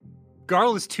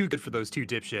Garl is too good for those two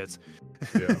dipshits.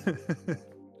 Yeah.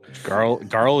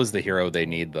 Garl is the hero they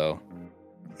need, though.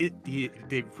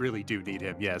 They really do need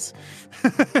him, yes.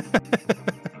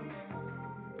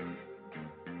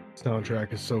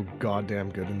 Soundtrack is so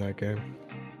goddamn good in that game.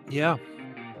 Yeah.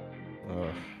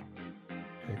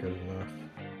 Ain't good enough.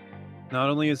 Not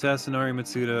only is Asunari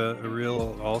Matsuda a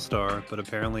real all-star, but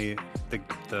apparently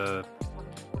the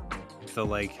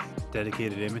like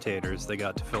dedicated imitators they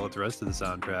got to fill out the rest of the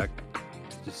soundtrack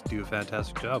just do a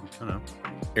fantastic job. I don't know.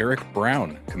 Eric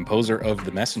Brown, composer of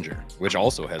The Messenger, which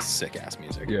also has sick-ass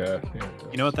music. Yeah.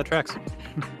 You know what? That tracks.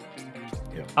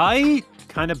 Yeah. I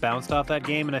kind of bounced off that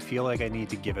game, and I feel like I need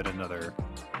to give it another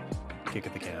kick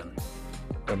at the can.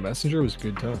 The Messenger was a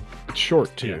good time. It's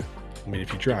short, too. Yeah. I mean,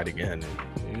 if you try it again,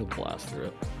 you'll blast through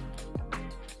it.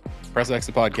 Press X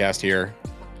the podcast here.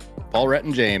 Paul, Rhett,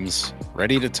 and James,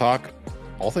 ready to talk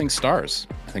all things stars.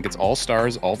 I think it's all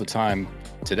stars all the time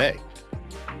today.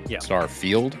 Yeah. Star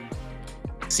Field,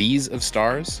 Seas of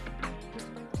Stars,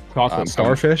 Chocolate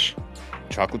Starfish.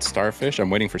 Chocolate Starfish. I'm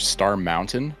waiting for Star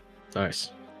Mountain.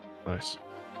 Nice.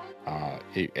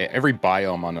 Every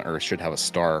biome on the Earth should have a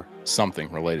star,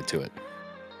 something related to it.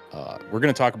 We're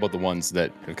going to talk about the ones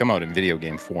that have come out in video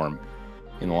game form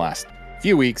in the last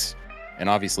few weeks, and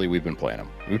obviously we've been playing them.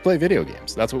 We play video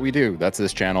games. That's what we do. That's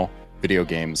this channel, video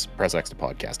games, Press X to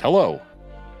podcast. Hello.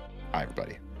 Hi,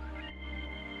 everybody.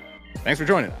 Thanks for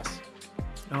joining us.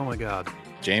 Oh my god.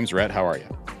 James, Rhett, how are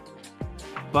you?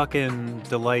 Fucking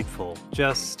delightful.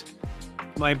 Just,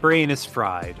 my brain is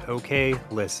fried. Okay,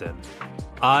 listen.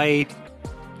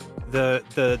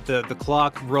 The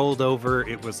clock rolled over.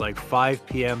 It was like 5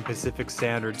 p.m. Pacific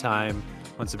Standard Time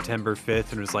on September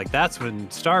 5th, and it was like, that's when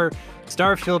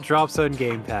Starfield drops on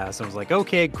Game Pass. I was like,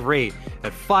 okay, great.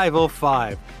 At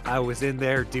 5:05, I was in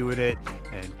there doing it,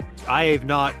 and I have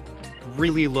not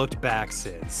really looked back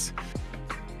since.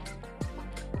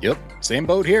 Yep, same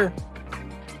boat here.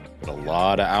 Put a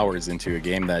lot of hours into a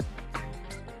game that, I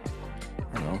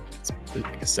don't know, it's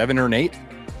like a 7 or an 8.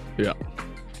 Yeah.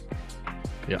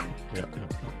 Yep.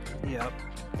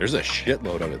 There's a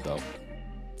shitload of it, though.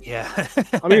 Yeah.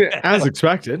 I mean, as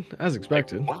expected.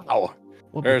 Wow.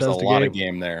 What There's a Bethesda lot game, of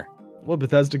game there. What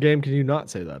Bethesda game can you not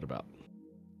say that about?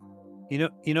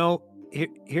 Here's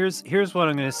what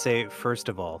I'm gonna say. First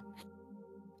of all,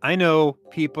 I know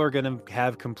people are gonna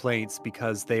have complaints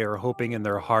because they are hoping in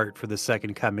their heart for the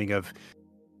second coming of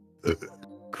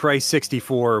Christ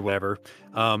 64 or whatever.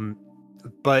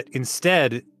 But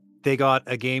instead, they got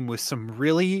a game with some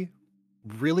really,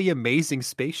 really amazing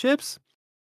spaceships.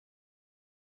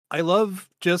 I love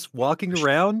just walking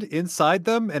around inside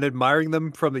them and admiring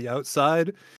them from the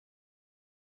outside.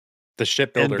 The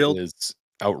shipbuilder is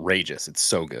outrageous. It's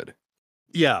so good.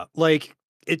 Yeah, like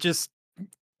it just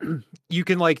you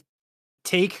can like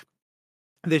take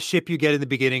the ship you get in the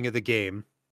beginning of the game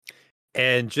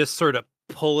and just sort of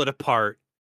pull it apart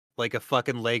like a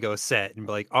fucking Lego set and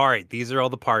be like, all right, these are all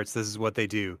the parts. This is what they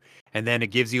do. And then it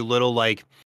gives you little like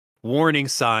warning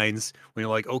signs when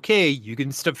you're like, okay, you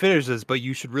can finish this, but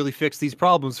you should really fix these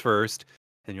problems first.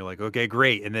 And you're like, okay,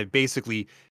 great. And then basically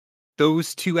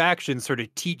those two actions sort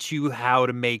of teach you how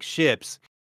to make ships.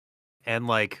 And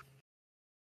like,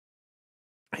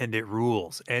 and it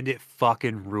rules. And it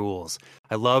fucking rules.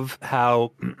 I love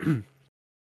how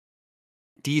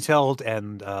detailed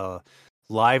and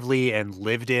lively and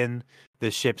lived in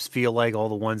the ships feel like, all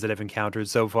the ones that I've encountered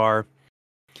so far.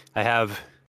 I have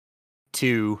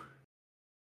 2,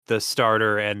 the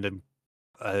starter and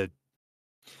a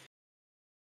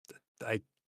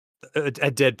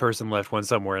dead person left one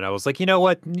somewhere, and I was like, you know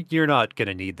what? You're not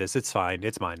gonna need this. It's fine.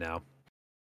 It's mine now.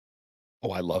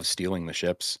 Oh, I love stealing the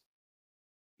ships.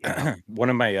 One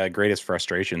of my greatest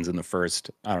frustrations in the first,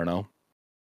 I don't know,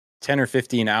 10 or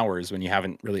 15 hours when you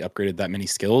haven't really upgraded that many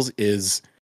skills is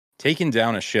taking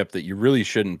down a ship that you really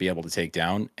shouldn't be able to take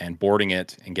down and boarding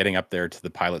it and getting up there to the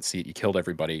pilot seat. You killed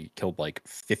everybody, killed like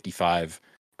 55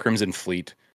 Crimson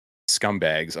Fleet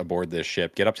scumbags aboard this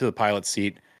ship, get up to the pilot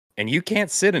seat, and you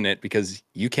can't sit in it because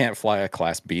you can't fly a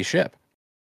Class B ship.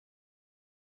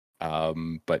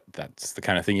 But that's the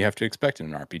kind of thing you have to expect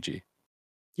in an RPG.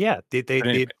 Yeah,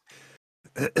 they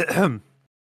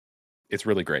It's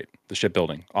really great. The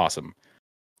shipbuilding, awesome.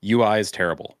 UI is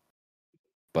terrible,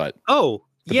 but oh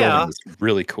the yeah, building is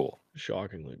really cool.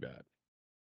 Shockingly bad.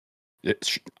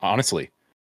 Honestly,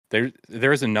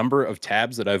 there's a number of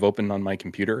tabs that I've opened on my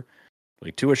computer,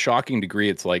 like to a shocking degree.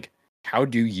 It's like, how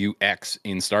do you X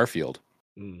in Starfield?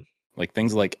 Like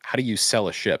things like, how do you sell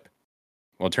a ship?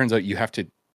 Well, it turns out you have to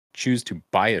choose to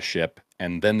buy a ship,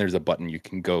 and then there's a button you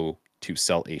can go to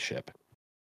sell a ship.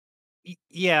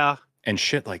 yeah. and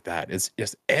shit like that. It's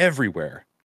just everywhere.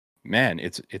 Man,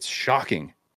 it's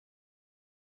shocking.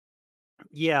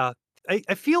 Yeah, I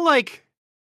feel like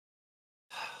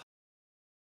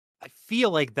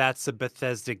that's a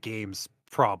Bethesda game's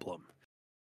problem.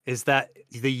 Is that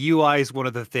the UI is one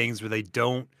of the things where they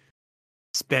don't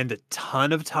spend a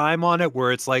ton of time on it,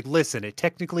 where it's like, listen, it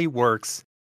technically works.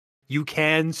 You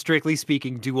can, strictly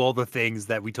speaking, do all the things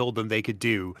that we told them they could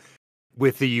do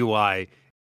with the UI.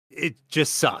 It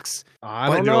just sucks. I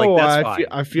But don't they're like, know. that's I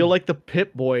fine. feel like the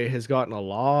Pip Boy has gotten a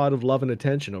lot of love and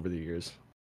attention over the years.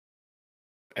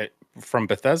 From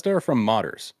Bethesda or from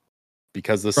modders?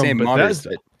 Because the From same Bethesda.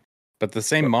 modders but the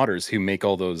same modders who make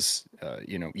all those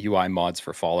UI mods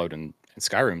for Fallout and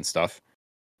Skyrim and stuff,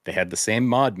 they had the same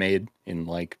mod made in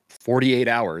like 48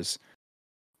 hours,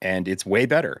 and it's way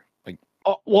better. Like,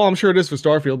 Oh, well, I'm sure it is for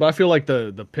Starfield, but I feel like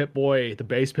the Pip Boy, the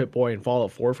base Pip Boy in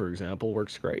Fallout 4, for example,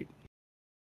 works great.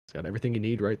 It's got everything you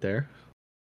need right there.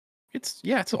 it's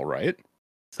all right.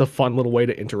 It's a fun little way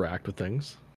to interact with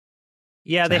things.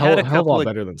 Yeah, It's they a had a hell of a couple lot of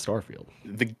better than Starfield.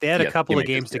 they had a couple of gimmick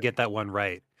is games to good. get that one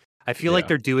right. I feel like Yeah.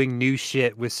 they're doing new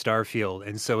shit with Starfield,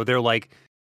 and so they're like,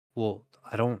 well,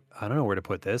 I don't know where to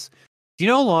put this. Do you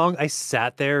know how long I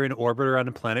sat there in orbit around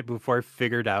the planet before I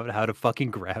figured out how to fucking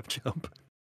grab jump?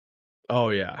 Oh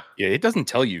yeah. Yeah, it doesn't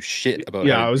tell you shit about how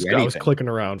Yeah, to I was do I was anything. clicking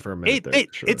around for a minute there.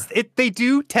 For sure. They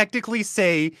do technically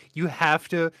say you have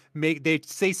to make. They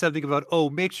say something about, oh,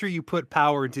 make sure you put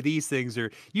power into these things,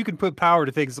 or you can put power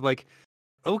to things. I'm like,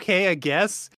 okay, I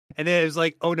guess. And then it was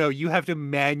like, oh no, you have to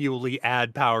manually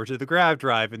add power to the grab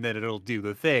drive, and then it'll do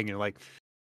the thing. And like,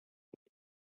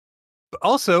 but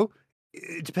also,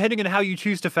 depending on how you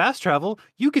choose to fast travel,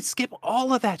 you could skip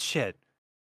all of that shit.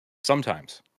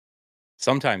 Sometimes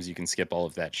you can skip all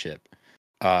of that shit.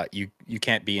 You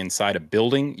can't be inside a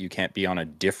building. You can't be on a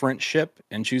different ship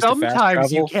and choose to fast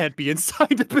Sometimes you travel. can't be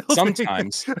inside the building.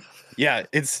 Sometimes, yeah,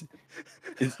 it's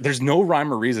there's no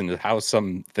rhyme or reason to how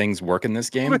some things work in this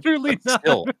game. Literally but not.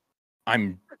 still,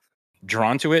 I'm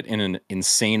drawn to it in an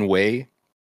insane way,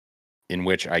 in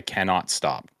which I cannot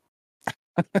stop.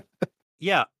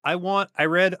 Yeah, I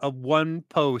read a one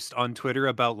post on Twitter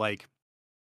about like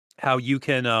how you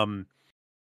can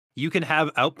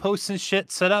have outposts and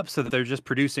shit set up so that they're just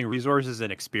producing resources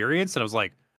and experience, and I was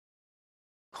like,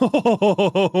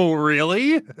 oh,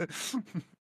 really?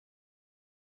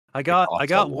 I costs a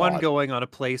got one lot. going on a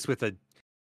place with a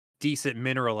decent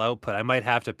mineral output. I might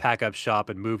have to pack up shop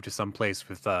and move to some place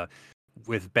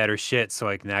with better shit so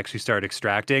I can actually start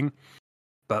extracting.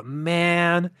 But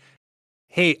man,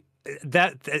 hey,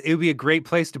 that it would be a great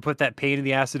place to put that pain in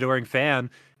the ass adoring fan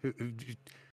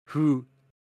who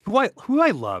who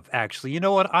I love, actually. You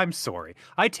know what? I'm sorry.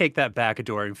 I take that back,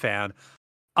 adoring fan.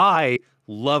 I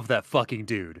love that fucking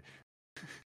dude.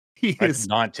 He I is did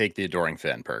not take the adoring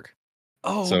fan perk.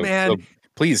 oh So man,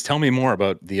 please tell me more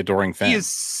about the adoring fan. he is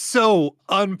so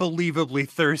unbelievably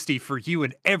thirsty for you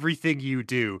and everything you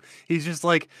do. He's just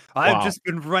like, I've Wow. just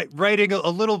been writing a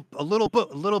little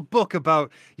book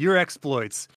about your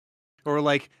exploits. Or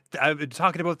like, I've been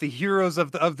talking about the heroes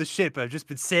of the ship. I've just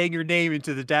been saying your name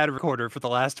into the data recorder for the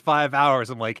last 5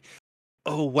 hours. I'm like,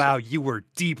 oh wow, you were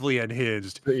deeply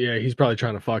unhinged. Yeah, he's probably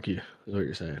trying to fuck you, is what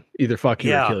you're saying. Either fuck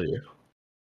you or Yeah. kill you.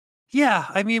 Yeah,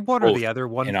 I mean, one or Both the other.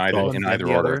 One in either one in then either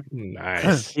the order. other.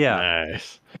 Nice. Yeah.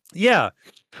 Nice. Yeah.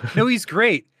 No, he's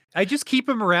great. I just keep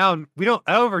him around. I don't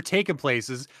ever take him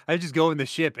places. I just go in the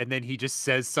ship, and then he just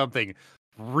says something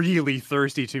really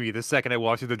thirsty to me the second I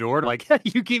walk through the door. And I'm like, hey,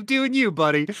 you keep doing you,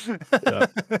 buddy. Yeah.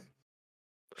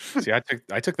 See,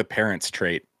 I took the parents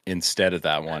trait instead of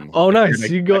that one. Oh, I nice.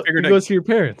 figured You go see your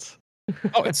parents.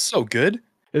 oh, it's so good.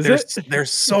 Is They're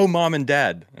so mom and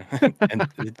dad, and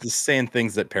it's just saying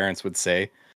things that parents would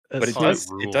say. But it That's does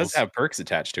rules. have perks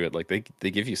attached to it. Like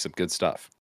they give you some good stuff.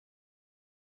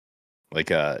 Like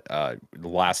the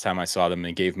last time I saw them,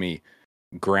 they gave me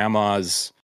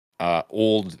grandma's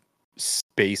old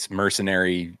space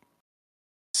mercenary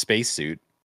spacesuit.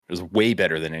 It was way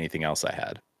better than anything else I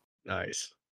had.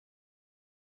 nice.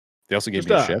 They also gave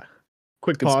Just me a ship.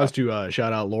 quick Good pause stuff. to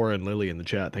shout out Laura and Lily in the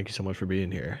chat. Thank you so much for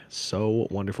being here. So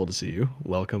wonderful to see you.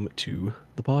 Welcome to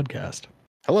the podcast.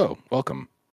 Hello, welcome.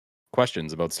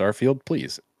 Questions about Starfield,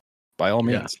 please, by all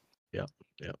Yeah. means. Yeah.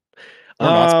 Or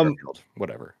not Starfield,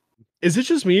 whatever. Is it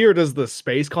just me or does the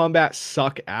space combat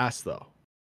suck ass though?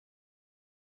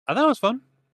 I thought it was fun.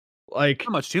 Like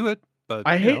Not much to it, but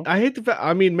I you know. hate the fact.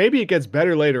 I mean, maybe it gets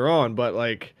better later on, but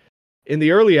like in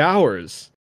the early hours,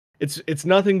 it's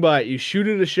nothing but you shoot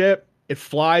at a ship, it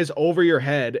flies over your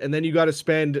head, and then you got to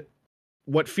spend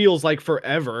what feels like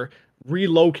forever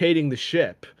relocating the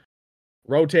ship,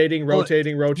 rotating, Well,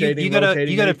 rotating, you gotta- rotating. you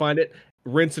then gotta- you find it,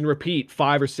 rinse and repeat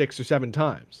 5 or 6 or 7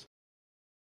 times.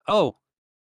 Oh,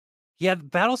 yeah,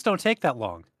 battles don't take that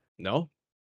long. No?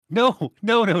 No,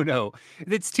 no, no, no.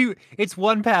 It's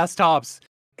one pass tops,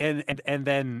 and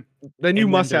then Then you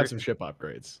must there. have some ship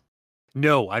upgrades.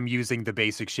 No, I'm using the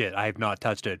basic shit. I have not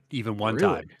touched it even one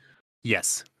Really? time.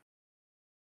 Yes.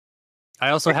 I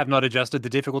also have not adjusted the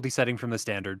difficulty setting from the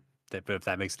standard, if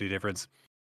that makes any difference.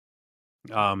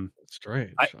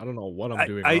 Strange. I I don't know what I'm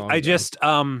doing wrong. I then. just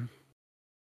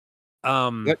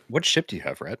What ship do you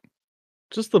have, Rhett?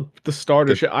 Just the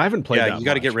starter ship. I haven't played Yeah, that you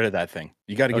got to much. get rid of that thing.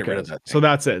 You got to get rid of that thing. So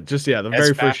that's it. Just the As very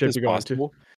first fast ship as you go into.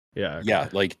 possible. Yeah. Okay. Yeah,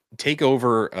 like take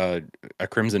over a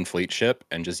Crimson Fleet ship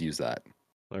and just use that.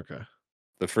 Okay.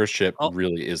 The first ship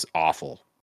really is awful,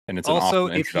 and it's an Also,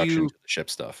 awful introduction to the ship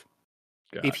stuff.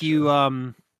 Gotcha.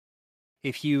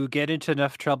 If you get into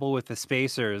enough trouble with the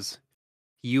spacers,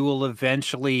 you will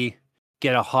eventually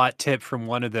get a hot tip from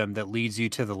one of them that leads you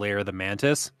to the lair of the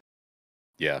Mantis.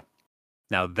 Yeah.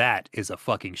 Now that is a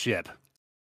fucking ship.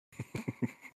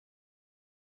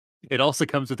 It also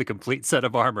comes with a complete set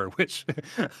of armor, which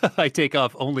I take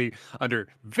off only under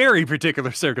very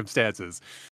particular circumstances.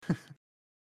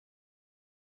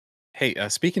 Hey,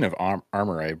 speaking of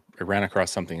armor, I ran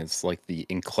across something. It's like the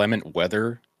inclement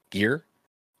weather gear,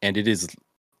 and it is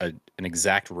an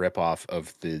exact ripoff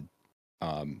of the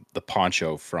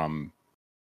poncho from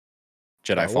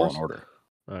Jedi Star Wars? Fallen Order.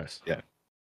 Nice. Yeah.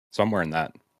 So I'm wearing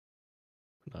that.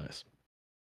 Nice.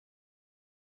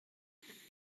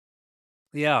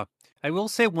 Yeah. I will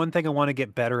say one thing I want to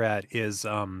get better at is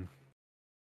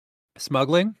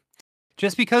smuggling.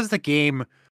 Just because the game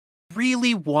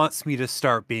really wants me to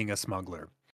start being a smuggler.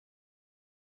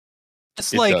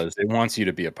 Just It does. It wants you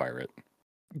to be a pirate.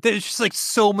 There's just like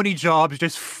so many jobs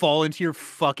just fall into your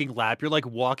fucking lap. You're like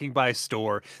walking by a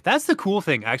store. That's the cool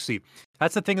thing, actually.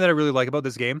 That's the thing that I really like about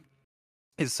this game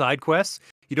is side quests.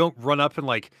 You don't run up and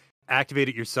like activate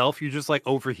it yourself. You just like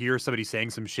overhear somebody saying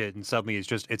some shit and suddenly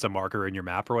it's a marker in your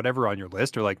map or whatever on your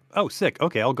list. Or like, oh sick,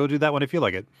 okay, I'll go do that when I feel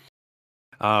like it.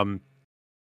 And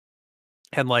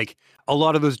like a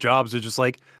lot of those jobs are just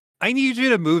like, I need you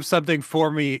to move something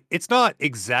for me. It's not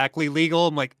exactly legal.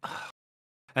 I'm like, ugh.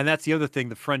 And that's the other thing.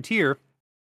 The Frontier,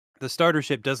 the starter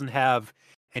ship doesn't have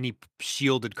any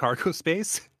shielded cargo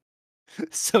space.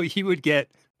 So you would get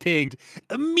pinged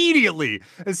immediately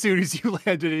as soon as you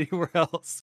landed anywhere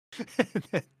else. And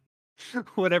then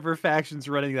whatever faction's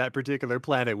running that particular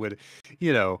planet would,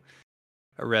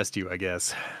 arrest you, I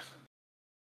guess.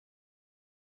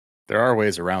 There are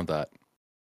ways around that.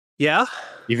 Yeah?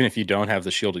 Even if you don't have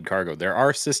the shielded cargo, there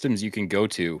are systems you can go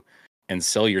to and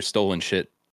sell your stolen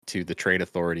shit to the trade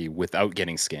authority without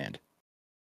getting scanned.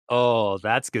 Oh,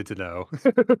 that's good to know.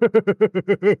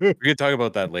 We could talk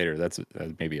about that later. That's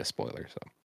maybe a spoiler. So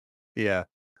yeah.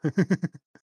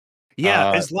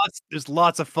 Yeah, there's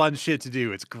lots of fun shit to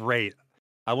do. It's great.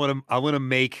 I want to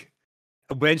make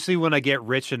eventually when I get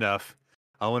rich enough,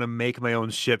 I want to make my own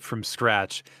ship from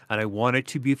scratch and I want it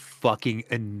to be fucking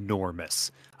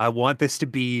enormous. I want this to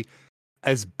be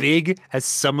as big as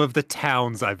some of the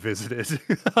towns I've visited.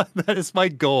 That is my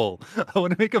goal. I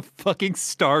want to make a fucking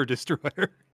Star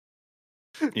Destroyer.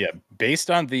 Yeah,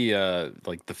 based on the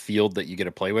like the field that you get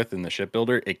to play with in the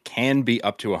shipbuilder, it can be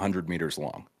up to 100 meters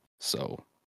long. So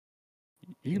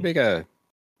you can make a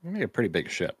pretty big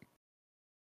ship.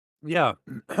 Yeah.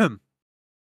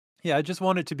 Yeah, I just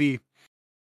want it to be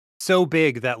so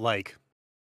big that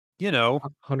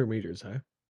 100 meters, huh?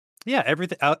 Yeah,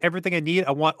 everything I need.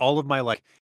 I want all of my like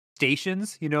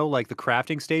stations, like the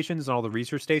crafting stations and all the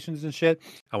research stations and shit.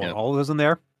 I want all of those in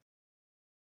there.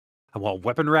 I want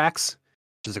weapon racks,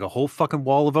 just like a whole fucking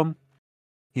wall of them.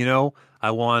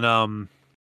 I want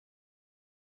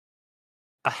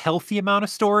a healthy amount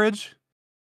of storage.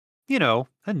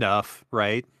 Enough,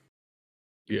 right?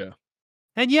 Yeah.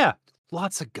 And yeah,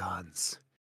 lots of guns.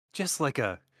 Just like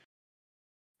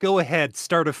go ahead,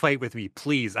 start a fight with me,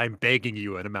 please. I'm begging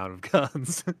you an amount of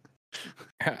guns.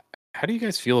 How do you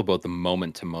guys feel about the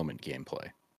moment-to-moment gameplay?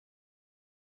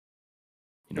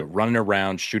 Running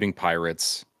around, shooting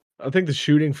pirates. I think the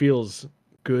shooting feels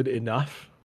good enough,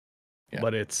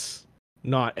 but it's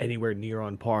not anywhere near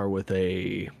on par with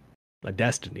a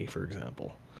Destiny, for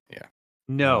example. Yeah.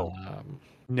 No.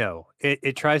 No.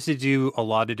 It tries to do a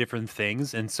lot of different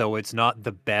things, and so it's not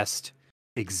the best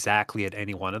exactly at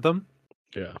any one of them.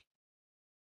 Yeah.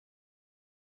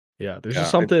 Yeah, there's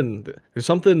just something there's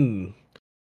something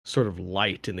sort of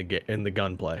light in the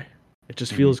gunplay. It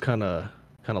just feels kind of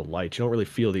light. You don't really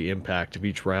feel the impact of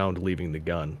each round leaving the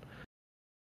gun.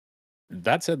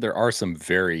 That said, there are some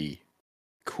very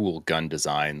cool gun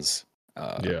designs.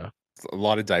 A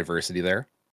lot of diversity there.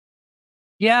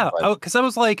 Yeah, But because I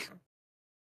was like,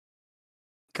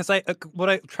 because what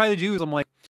I try to do is I'm like,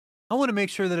 I want to make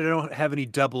sure that I don't have any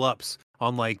double ups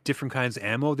on like different kinds of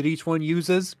ammo that each one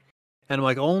uses. And I'm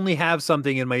like, only have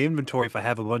something in my inventory if I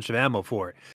have a bunch of ammo for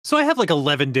it. So I have like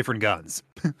 11 different guns.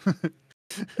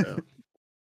 Yeah.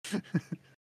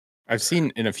 I've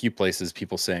seen in a few places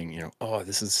people saying, oh,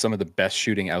 this is some of the best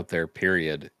shooting out there,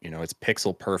 period. It's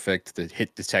pixel perfect. The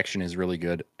hit detection is really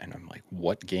good. And I'm like,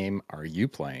 what game are you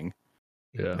playing?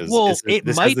 Yeah. Because Well, it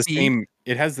this has might the be. same,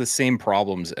 it has the same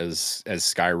problems as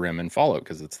Skyrim and Fallout,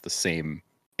 because it's the same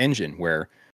engine where,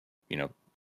 you know,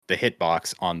 the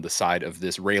hitbox on the side of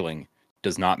this railing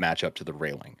does not match up to the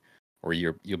railing, or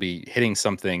you'll be hitting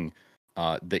something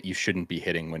that you shouldn't be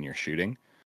hitting when you're shooting.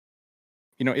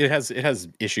 It has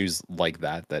issues like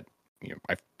that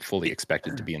I fully It,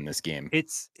 expected to be in this game.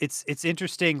 it's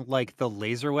interesting, like the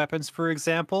laser weapons, for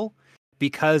example,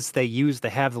 because they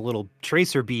have the little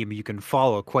tracer beam you can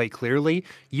follow quite clearly.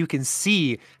 You can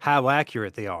see how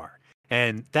accurate they are,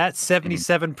 and that Mhm.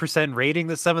 77% rating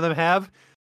that some of them have.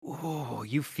 Oh,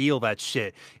 you feel that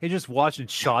shit. And just watching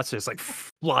shots just like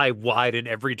fly wide in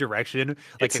every direction, like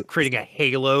It's creating a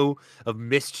halo of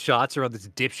missed shots around this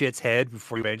dipshit's head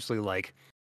before you eventually like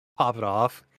pop it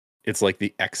off. it's like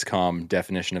the XCOM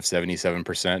definition of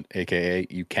 77%, aka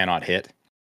you cannot hit.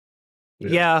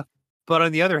 Yeah, but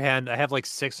on the other hand, I have like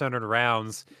 600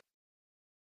 rounds.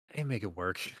 I make it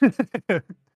work.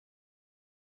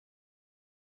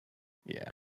 Yeah.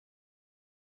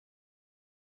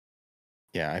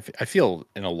 Yeah, I feel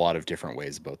in a lot of different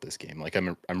ways about this game. Like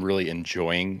I'm really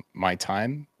enjoying my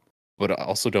time, but I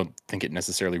also don't think it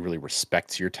necessarily really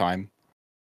respects your time.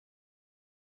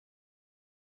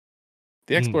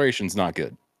 The Mm. exploration's not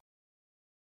good.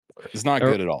 It's not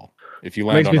Or- good at all. If you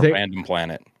land Makes on me a think. random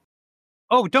planet,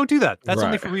 Oh, don't do that. That's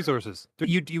only Right. for resources.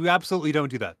 You absolutely don't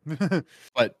do that.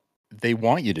 but they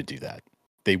want you to do that.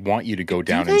 They want you to go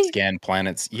Do down and they? scan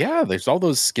planets. Yeah, there's all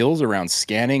those skills around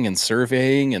scanning and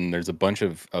surveying, and there's a bunch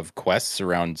of quests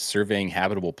around surveying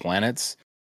habitable planets.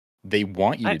 They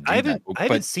want you I, to I do that, haven't I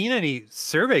haven't but seen any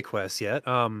survey quests yet.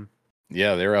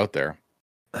 yeah, they're out there.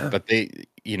 But it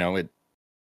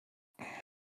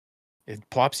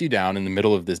plops you down in the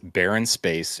middle of this barren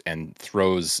space and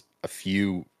throws a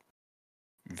few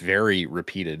very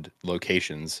repeated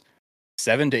locations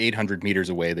 700 to 800 meters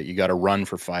away that you got to run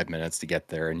for 5 minutes to get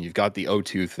there, and you've got the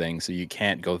O2 thing, so you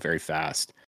can't go very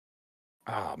fast.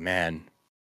 Oh man!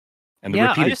 And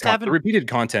Yeah, I just the haven't. repeated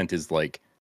content is like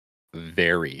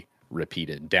very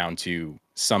repeated, down to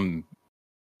some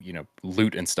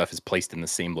loot and stuff is placed in the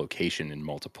same location in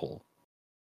multiple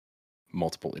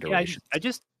Yeah, iterations.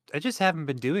 I just haven't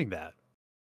been doing that.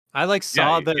 I like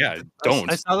Yeah, saw yeah. I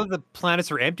Don't. saw that the planets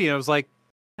were empty, and I was like,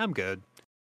 I'm good.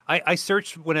 I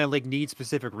search when I like need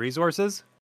specific resources,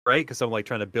 right? Because I'm like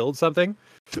trying to build something.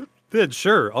 Then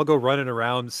sure, I'll go running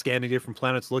around scanning different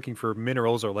planets looking for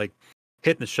minerals or like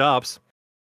hitting the shops.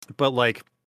 But like,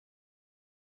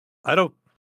 I don't.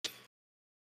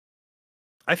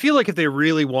 I feel like if they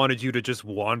really wanted you to just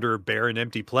wander barren,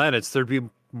 empty planets, there'd be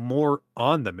more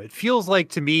on them. It feels like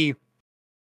to me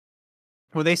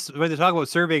when they talk about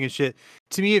surveying and shit.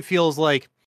 To me, it feels like,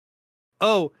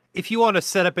 oh, if you want to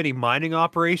set up any mining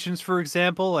operations, for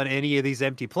example, on any of these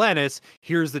empty planets,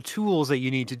 here's the tools that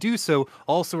you need to do so.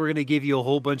 Also, we're going to give you a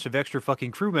whole bunch of extra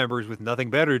fucking crew members with nothing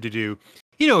better to do,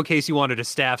 in case you wanted to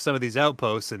staff some of these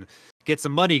outposts and get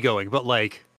some money going. But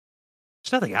like,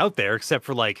 there's nothing out there except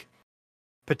for like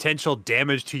potential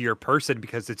damage to your person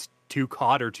because it's too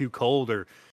hot or too cold or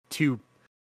too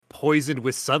poisoned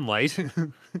with sunlight.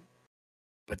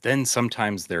 But then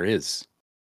sometimes there is.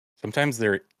 Sometimes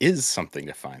there is something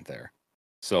to find there.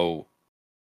 So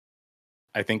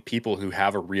I think people who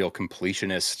have a real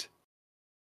completionist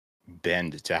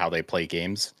bend to how they play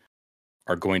games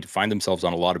are going to find themselves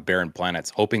on a lot of barren planets,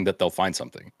 hoping that they'll find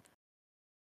something.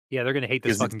 Yeah, they're going to hate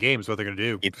this Because fucking game, is what they're going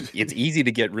to do. it's easy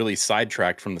to get really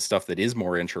sidetracked from the stuff that is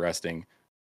more interesting,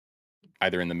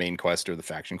 either in the main quest or the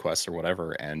faction quests or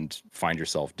whatever, and find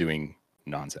yourself doing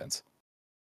nonsense.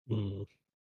 Mm.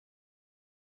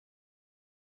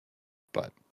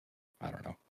 But I don't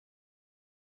know.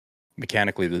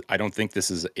 Mechanically, I don't think this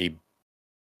is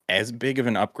as big of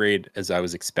an upgrade as I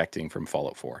was expecting from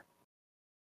Fallout 4.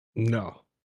 No.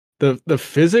 The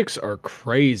physics are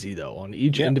crazy though on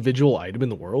each Yeah. individual item in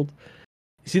the world.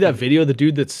 You see that video, the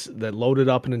dude that loaded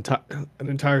up an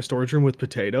entire storage room with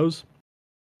potatoes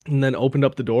and then opened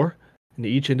up the door, and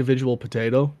each individual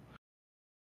potato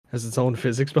has its own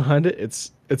physics behind it.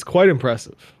 It's quite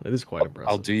impressive. It is quite impressive.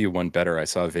 I'll do you one better. I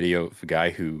saw a video of a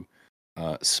guy who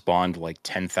spawned like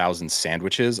 10,000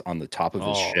 sandwiches on the top of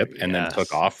his ship and then took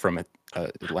yes. off from it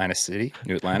Atlantis City,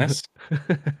 New Atlantis,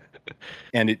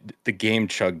 and the game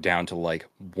chugged down to like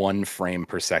 1 frame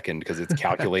per second because it's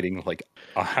calculating like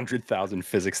 100,000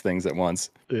 physics things at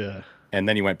once. Yeah. And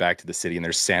then you went back to the city, and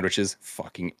there's sandwiches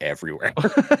fucking everywhere.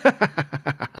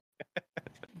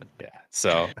 Yeah,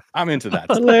 so I'm into that.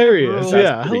 Hilarious. That's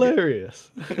Yeah, pretty good.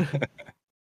 hilarious.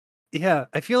 Yeah,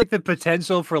 I feel like the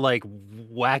potential for like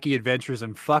wacky adventures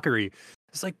and fuckery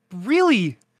is like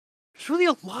really, there's really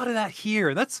a lot of that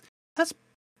here. That's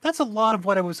a lot of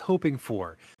what I was hoping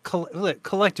for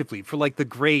collectively for like the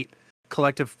great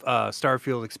collective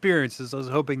Starfield experiences. I was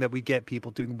hoping that we get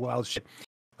people doing wild shit,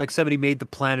 like somebody made the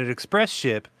Planet Express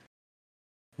ship,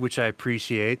 which I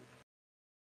appreciate.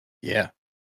 Yeah,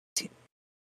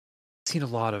 Seen a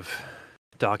lot of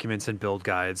documents and build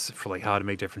guides for like how to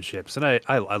make different ships, and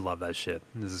I love that shit.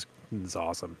 This is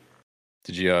awesome.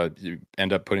 did you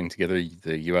end up putting together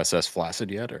the USS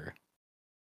Flaccid yet, or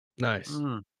Nice.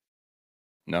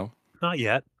 no? Not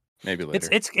yet. Maybe later.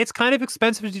 It's kind of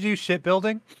expensive to do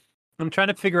shipbuilding. I'm trying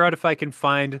to figure out if I can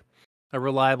find a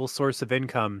reliable source of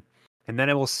income, and then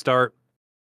I will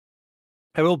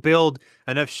build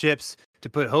enough ships to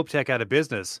put Hope Tech out of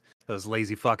business. Those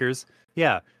lazy fuckers.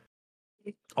 Yeah,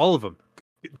 all of them.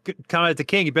 Come at the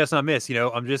king, you best not miss. You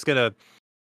know, I'm just gonna.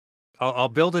 I'll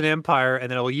build an empire, and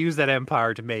then I'll use that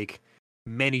empire to make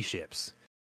many ships.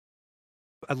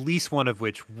 At least one of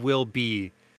which will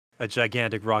be a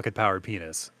gigantic rocket-powered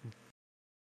penis.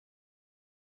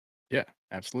 Yeah,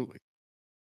 absolutely.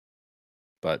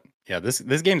 But yeah, this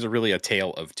game's really a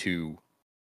tale of two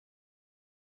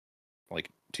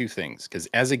things. Because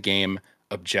as a game,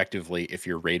 objectively, if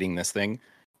you're rating this thing,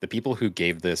 the people who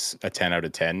gave this a 10 out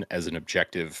of 10 as an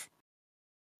objective,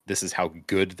 this is how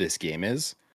good this game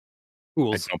is.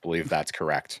 Fools. I don't believe that's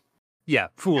correct. Yeah,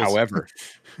 fools. However,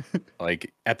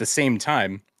 like at the same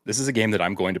time, this is a game that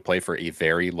I'm going to play for a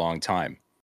very long time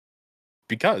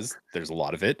because there's a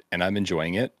lot of it and I'm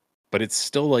enjoying it, but it's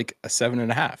still like a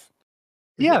 7.5.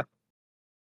 Yeah.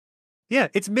 Yeah,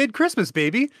 it's mid-Christmas,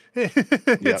 baby.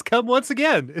 It's come once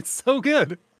again. It's so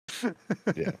good.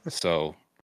 Yeah. So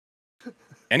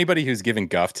anybody who's giving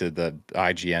guff to the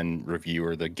IGN review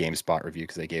or the GameSpot review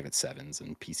because they gave it 7s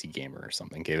and PC Gamer or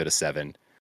something gave it a 7,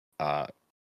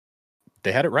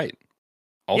 they had it right.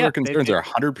 All their concerns are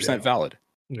 100% valid.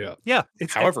 Yeah. Yeah.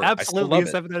 However, it's absolutely a it.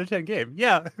 7 out of 10 game.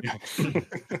 Yeah.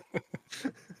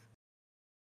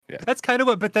 Yeah. That's kind of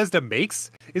what Bethesda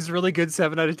makes is really good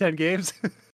 7 out of 10 games.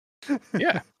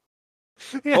 Yeah.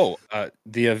 Yeah. Oh,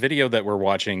 the video that we're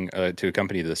watching to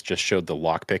accompany this just showed the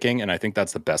lock picking, and I think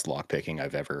that's the best lock picking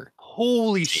I've ever.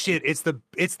 Holy shit! It's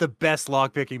the best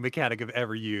lock picking mechanic I've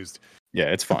ever used. Yeah,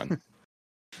 it's fun.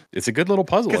 It's a good little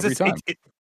puzzle every time.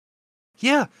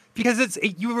 Yeah, because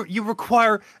you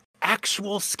require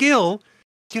actual skill.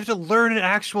 You have to learn an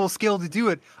actual skill to do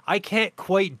it. I can't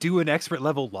quite do an expert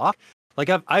level lock. Like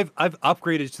I've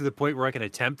upgraded to the point where I can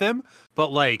attempt them,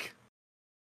 but like.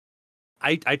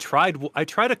 I tried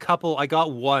a couple. I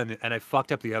got one and I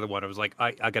fucked up the other one. I was like,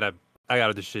 I got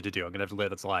other shit to do. I'm gonna have to let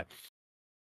that slide.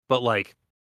 But like,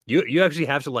 you actually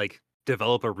have to like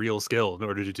develop a real skill in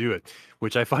order to do it,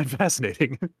 which I find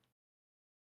fascinating.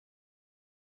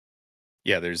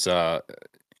 Yeah, there's a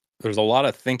lot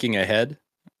of thinking ahead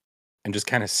and just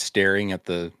kind of staring at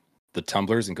the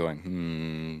tumblers and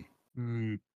going,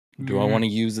 do I want to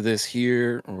use this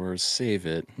here or save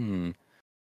it?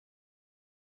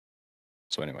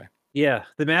 So anyway. Yeah,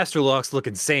 the master locks look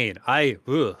insane. Yeah,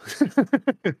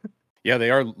 they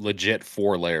are legit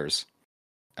 4 layers.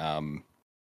 They're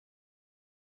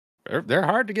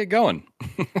hard to get going.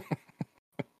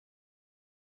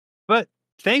 But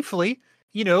thankfully,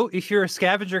 you know, if you're a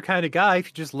scavenger kind of guy, if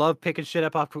you just love picking shit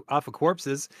up off of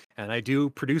corpses, and I do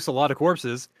produce a lot of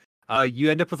corpses,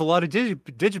 you end up with a lot of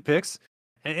digipicks,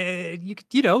 and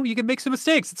you can make some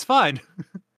mistakes. It's fine.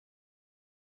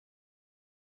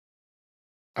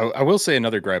 I will say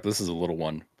another gripe. This is a little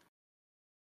one.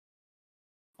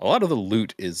 A lot of the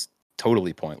loot is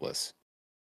totally pointless.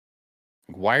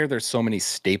 Why are there so many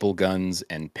staple guns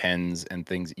and pens and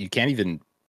things? You can't even,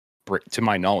 to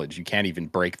my knowledge, you can't even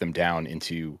break them down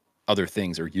into other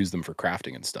things or use them for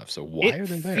crafting and stuff. So why are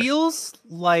they there? It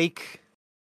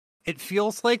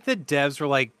feels like the devs were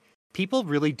like, people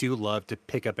really do love to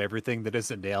pick up everything that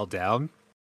isn't nailed down.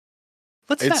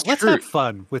 Let's have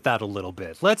fun with that a little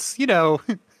bit. Let's,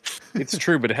 It's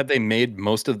true, but had they made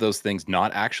most of those things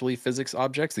not actually physics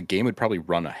objects, the game would probably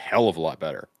run a hell of a lot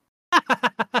better.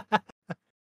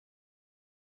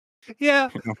 Yeah.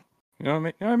 You know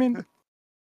what I mean?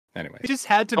 Anyway. It just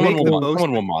had to make the most.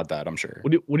 Someone will mod that, I'm sure.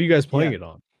 What are you guys playing it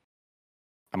on?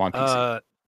 I'm on PC.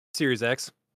 Series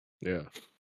X. Yeah.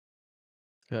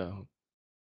 Yeah.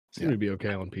 Seemed to be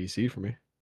okay on PC for me.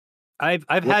 I've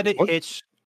had it hitch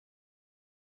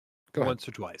Go ahead. once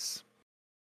or twice.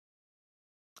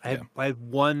 Yeah. I had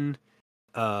one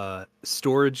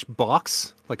storage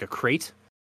box, like a crate,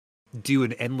 do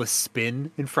an endless spin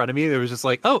in front of me. There was just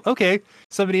like, oh, okay,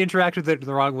 somebody interacted with it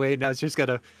the wrong way. Now it's just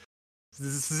gotta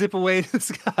zip away to the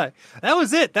sky. That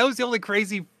was it. That was the only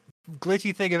crazy,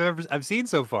 glitchy thing I've seen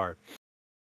so far.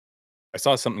 I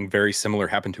saw something very similar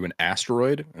happen to an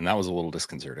asteroid, and that was a little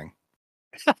disconcerting.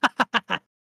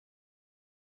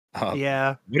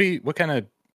 Yeah.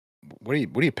 What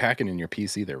are you packing in your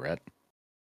PC there, Rhett?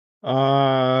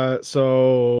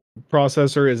 So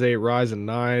processor is a Ryzen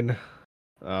 9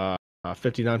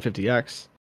 5950X.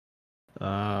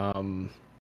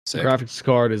 Sick. Graphics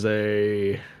card is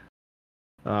a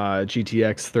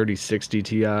GTX 3060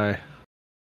 Ti. And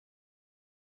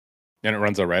it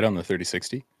runs all right on the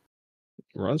 3060?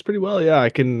 Runs pretty well. Yeah, I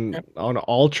can on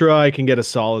ultra I can get a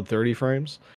solid 30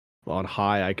 frames. On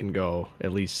high I can go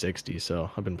at least 60, so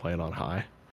I've been playing on high.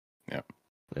 Yeah.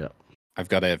 I've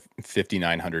got a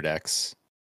 5900X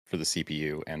for the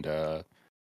CPU and a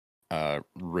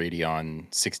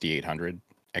Radeon 6800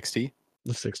 XT.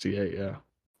 The 68, yeah.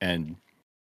 And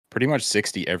pretty much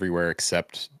 60 everywhere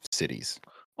except cities.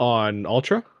 On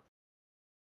ultra?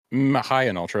 High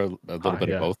and ultra, a little bit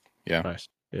of both. Yeah. Nice.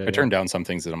 Yeah, I turned down some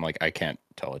things that I'm like, I can't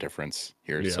tell a difference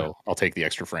here, so I'll take the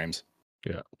extra frames.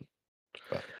 Yeah.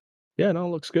 But yeah, no, it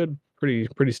looks good. Pretty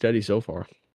steady so far.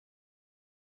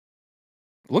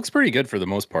 looks pretty good for the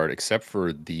most part, except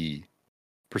for the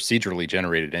procedurally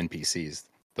generated NPCs.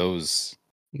 Those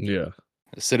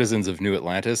citizens of New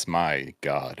Atlantis, my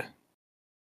god.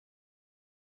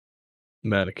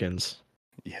 Mannequins.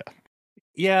 Yeah.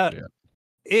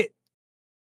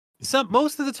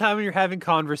 Most of the time when you're having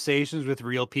conversations with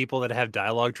real people that have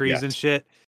dialogue trees and shit,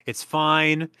 it's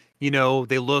fine. You know,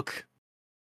 they look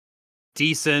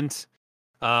decent.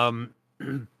 Their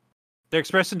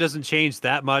expression doesn't change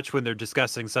that much when they're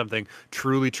discussing something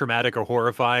truly traumatic or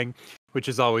horrifying, which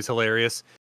is always hilarious.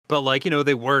 But like, you know,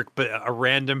 they work, but a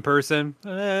random person,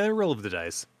 roll of the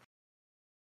dice.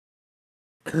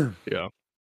 Yeah.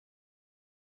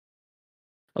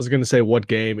 I was going to say what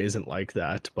game isn't like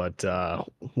that, but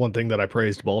one thing that I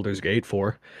praised Baldur's Gate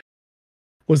for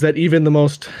was that even the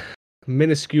most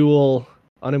minuscule,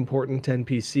 unimportant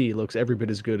NPC looks every bit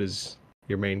as good as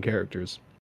your main characters.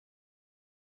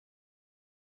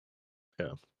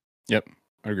 Yeah. Yep.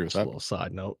 I agree with Just that. a little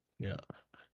side note. Yeah.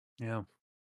 Yeah.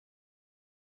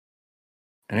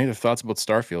 Any other thoughts about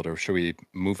Starfield, or should we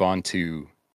move on to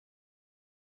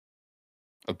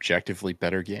objectively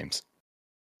better games?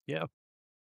 Yeah.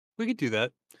 We could do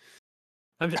that.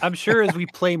 I'm sure as we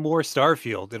play more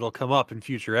Starfield, it'll come up in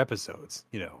future episodes.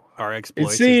 You know, our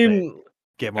exploits as they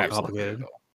get more complicated.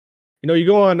 You know, you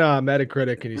go on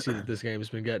Metacritic and you see that this game has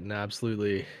been getting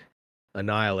absolutely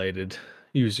annihilated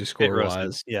user score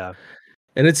wise. Yeah.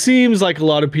 And it seems like a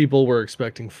lot of people were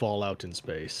expecting Fallout in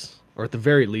space, or at the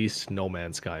very least, No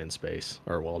Man's Sky in space,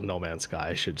 or well, No Man's Sky,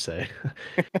 I should say.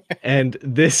 And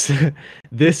this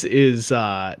is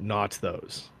not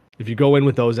those. If you go in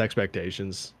with those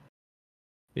expectations,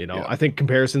 you know, I think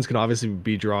comparisons can obviously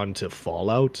be drawn to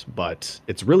Fallout, but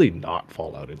it's really not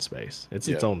Fallout in space. It's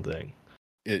its own thing.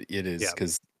 It is,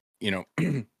 because you know,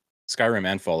 Skyrim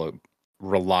and Fallout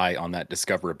rely on that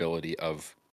discoverability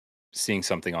of seeing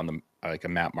something on the like a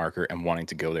map marker and wanting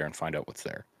to go there and find out what's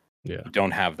there. Yeah. You don't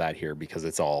have that here because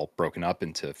it's all broken up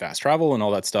into fast travel and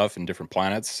all that stuff and different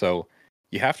planets. So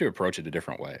you have to approach it a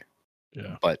different way.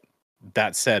 Yeah. But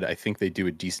that said, I think they do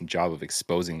a decent job of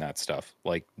exposing that stuff.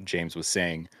 Like James was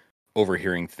saying,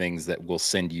 overhearing things that will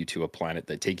send you to a planet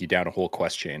that take you down a whole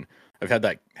quest chain. I've had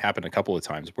that happen a couple of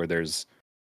times where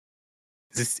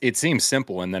it seems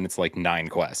simple and then it's like 9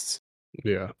 quests.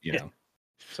 Yeah. You know,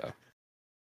 so.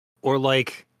 Or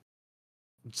like,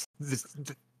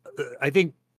 I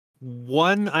think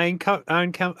one I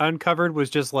uncovered was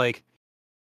just like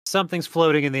something's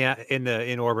floating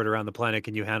in orbit around the planet.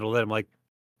 Can you handle it? I'm like,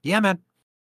 yeah, man.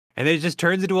 And then it just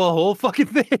turns into a whole fucking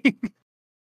thing.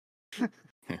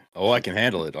 Oh, I can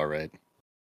handle it. All right.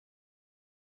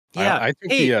 Yeah. I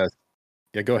think yeah,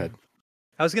 go ahead.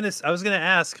 I was gonna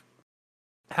ask,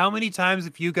 how many times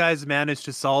have you guys managed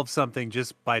to solve something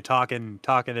just by talking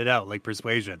it out, like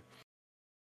persuasion?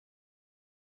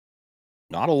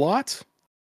 Not a lot.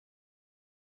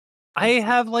 I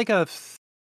have like a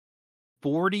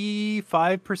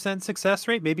 45% success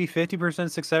rate, maybe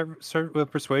 50% success with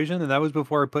persuasion, and that was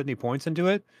before I put any points into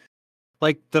it.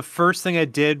 Like the first thing I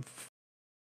did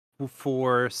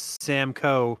for Sam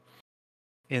Coe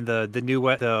in the new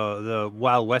the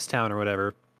Wild West town or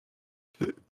whatever,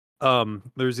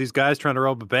 there's these guys trying to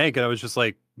rob a bank, and I was just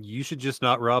like, you should just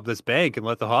not rob this bank and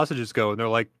let the hostages go. And they're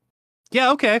like,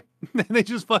 yeah, okay. And they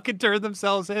just fucking turn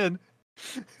themselves in.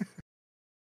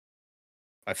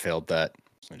 I failed that.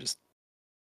 So I just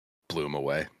blew him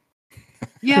away.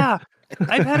 Yeah,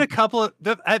 I've had a couple of.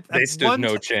 They stood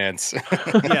no chance.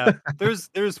 Yeah, there's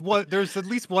at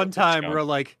least one time where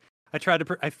like I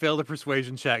failed a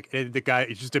persuasion check, and the guy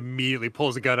just immediately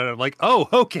pulls a gun out. I'm like, oh,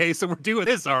 okay, so we're doing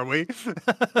this, are we?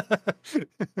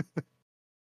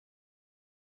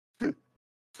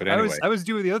 But anyway, I was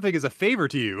doing the other thing as a favor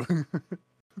to you.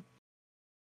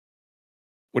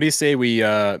 what do you say we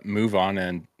move on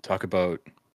and talk about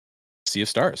Sea of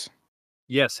Stars?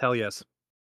 Yes, hell yes.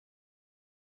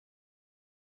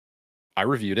 I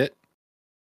reviewed it.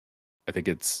 I think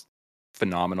it's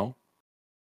phenomenal.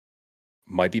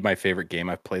 Might be my favorite game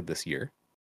I've played this year.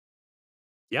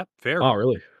 Yep, fair. Oh,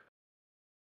 really?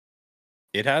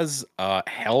 It has a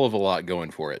hell of a lot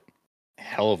going for it.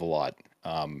 Hell of a lot.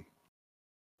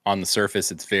 On the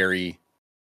surface, it's very,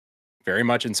 very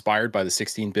much inspired by the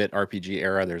 16-bit RPG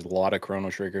era. There's a lot of Chrono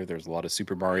Trigger. There's a lot of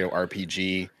Super Mario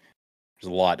RPG.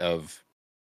 There's a lot of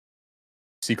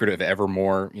Secret of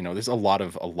Evermore. You know, there's a lot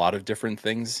of different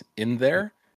things in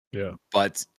there. Yeah.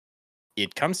 But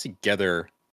it comes together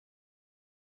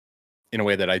in a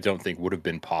way that I don't think would have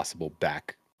been possible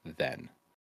back then,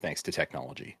 thanks to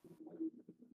technology.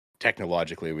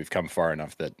 Technologically, we've come far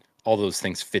enough that all those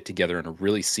things fit together in a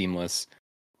really seamless,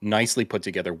 nicely put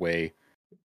together way.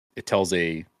 It tells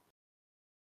a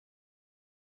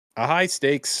high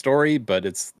stakes story, but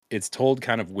it's told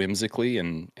kind of whimsically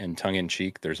and tongue in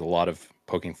cheek. There's a lot of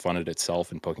poking fun at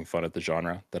itself and poking fun at the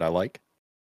genre that I like.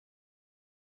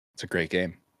 It's a great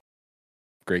game.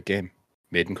 Great game.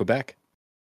 Made in Quebec.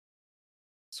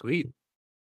 Sweet.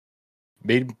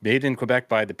 Made in Quebec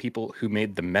by the people who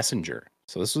made The Messenger.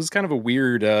 So this was kind of a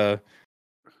weird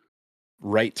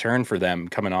right turn for them,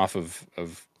 coming off of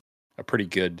a pretty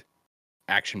good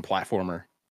action platformer,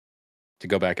 to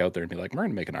go back out there and be like, we're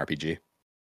going to make an RPG.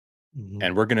 Mm-hmm.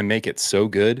 And we're going to make it so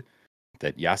good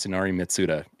that Yasunari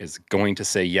Mitsuda is going to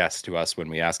say yes to us when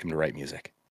we ask him to write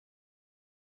music.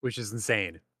 Which is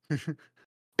insane.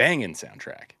 Banging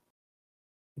soundtrack.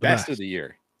 Best of the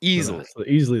year. Easily.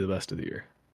 Easily the best of the year.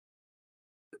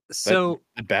 So but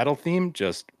the battle theme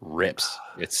just rips.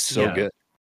 It's so good.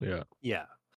 Yeah. Yeah.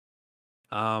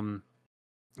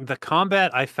 The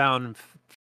combat I found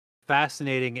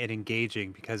fascinating and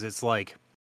engaging because it's like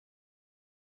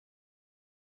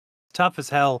tough as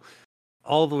hell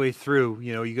all the way through.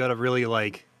 You know, you got to really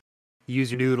like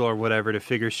use your noodle or whatever to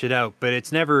figure shit out, but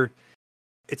it's never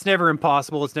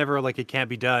impossible. It's never like it can't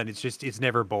be done. It's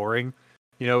never boring.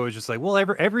 You know, it's just like, well,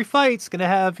 every fight's gonna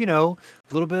have, you know,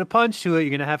 a little bit of punch to it.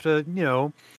 You're gonna have to, you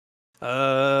know,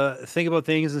 think about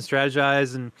things and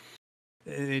strategize and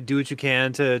do what you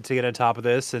can to get on top of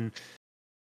this. And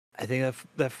I think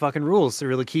that fucking rules. It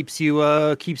really keeps you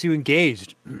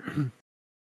engaged.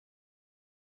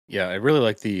 Yeah, I really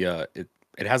like the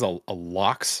it has a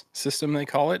locks system, they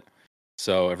call it.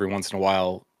 So every once in a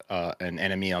while, an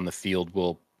enemy on the field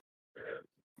will,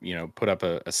 you know, put up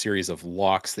a series of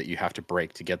locks that you have to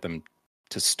break to get them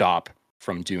to stop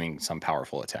from doing some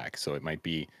powerful attack. So it might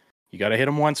be you got to hit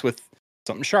them once with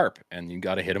something sharp, and you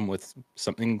got to hit them with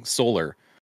something solar,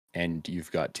 and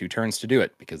you've got 2 turns to do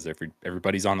it because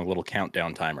everybody's on a little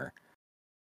countdown timer.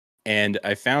 And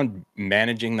I found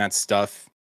managing that stuff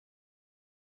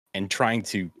and trying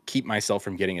to keep myself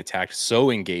from getting attacked so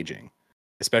engaging,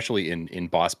 especially in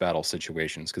boss battle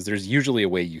situations, because there's usually a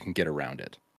way you can get around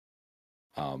it.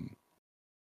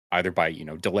 Either by, you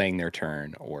know, delaying their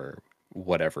turn or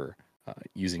whatever,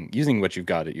 using what you've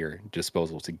got at your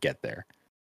disposal to get there.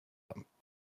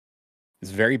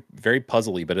 It's very, very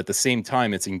puzzly, but at the same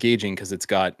time, it's engaging because it's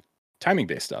got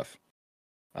timing-based stuff.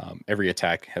 Every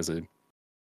attack has a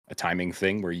timing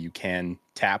thing where you can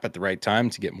tap at the right time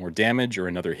to get more damage or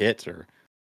another hit or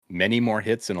many more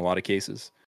hits in a lot of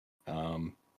cases. Yeah,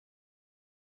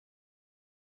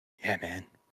 man,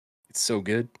 it's so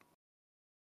good.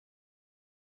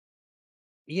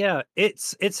 Yeah,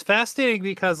 it's fascinating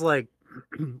because like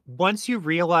once you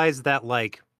realize that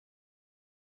like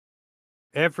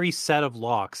every set of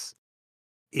locks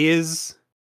is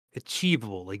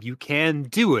achievable, like you can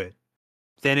do it,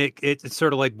 then it's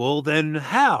sort of like, well, then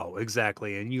how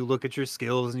exactly? And you look at your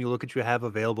skills and you look at what you have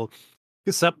available.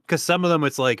 Because some of them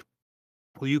it's like,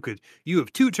 well, you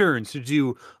have 2 turns to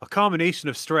do a combination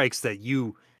of strikes that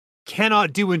you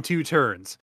cannot do in 2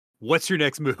 turns. What's your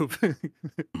next move?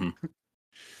 Mm-hmm.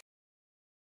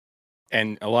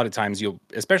 And a lot of times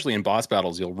especially in boss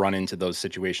battles, you'll run into those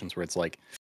situations where it's like,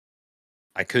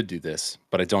 I could do this,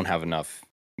 but I don't have enough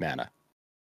mana,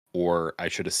 or I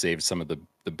should have saved some of the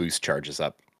boost charges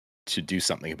up to do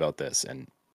something about this. And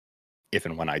if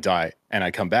and when I die and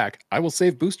I come back, I will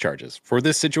save boost charges for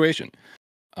this situation.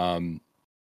 So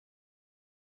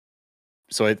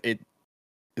it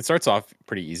starts off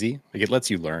pretty easy. Like, it lets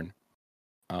you learn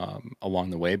along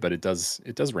the way, but it does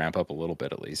ramp up a little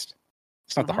bit at least.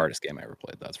 It's not the hardest game I ever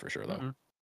played, that's for sure, though.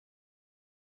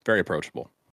 Very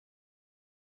approachable.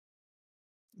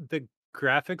 The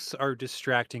graphics are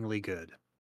distractingly good.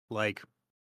 Like,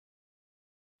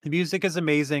 the music is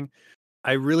amazing.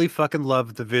 I really fucking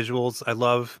love the visuals. I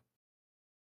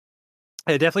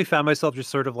definitely found myself just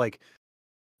sort of like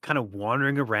kind of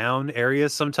wandering around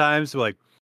areas sometimes. Like,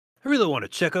 I really want to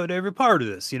check out every part of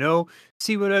this,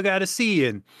 see what I got to see.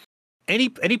 And any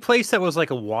place that was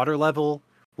like a water level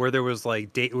where there was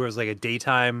like a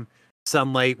daytime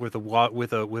sunlight with a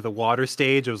water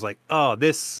stage, it was like, oh,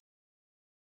 this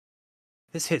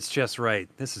hits just right.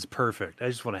 This is perfect. I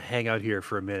just want to hang out here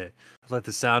for a minute. Let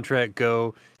the soundtrack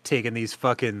go, taking these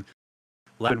fucking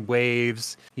loud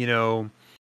waves, the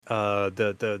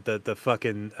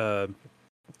fucking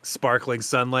sparkling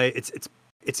sunlight.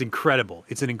 It's incredible.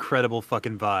 It's an incredible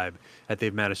fucking vibe that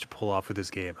they've managed to pull off with this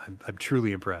game. I'm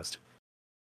truly impressed.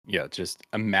 Yeah, just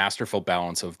a masterful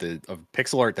balance of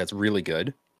pixel art that's really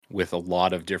good, with a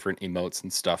lot of different emotes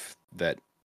and stuff that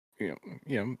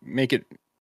make it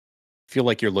feel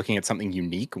like you're looking at something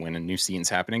unique when a new scene's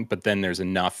happening. But then there's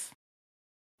enough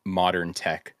modern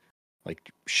tech, like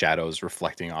shadows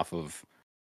reflecting off of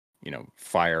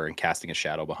fire and casting a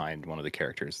shadow behind one of the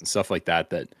characters and stuff like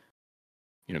that,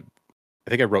 I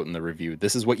think I wrote in the review,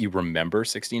 this is what you remember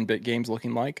 16-bit games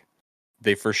looking like.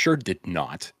 They for sure did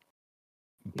not,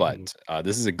 but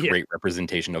this is a great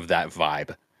representation of that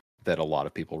vibe that a lot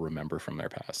of people remember from their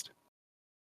past.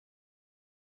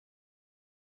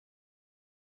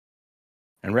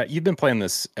 And Rhett, you've been playing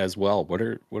this as well.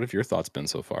 What have your thoughts been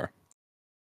so far?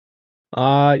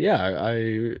 Yeah,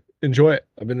 I enjoy it.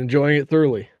 I've been enjoying it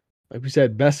thoroughly. Like we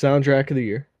said, best soundtrack of the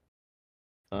year.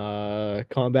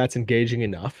 Combat's engaging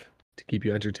enough to keep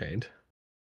you entertained.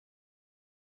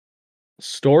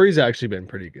 Story's actually been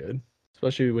pretty good,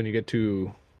 especially when you get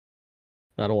to,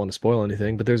 I don't want to spoil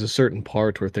anything, but there's a certain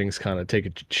part where things kind of take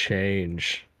a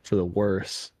change for the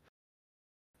worse.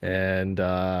 And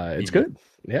it's good.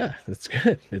 Yeah, it's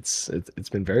good. It's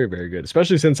been very, very good.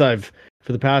 Especially since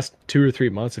for the past 2 or 3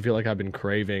 months, I feel like I've been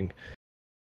craving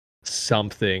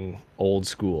something old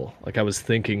school. Like, I was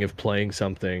thinking of playing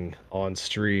something on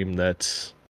stream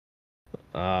that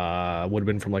would have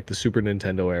been from like the Super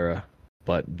Nintendo era,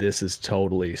 but this is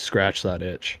totally scratched that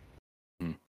itch.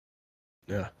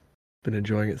 Yeah, been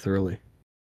enjoying it thoroughly.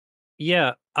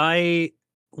 Yeah,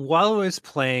 while I was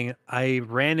playing, I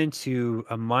ran into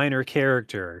a minor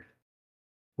character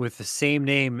with the same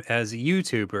name as a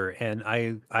YouTuber, and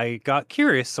I got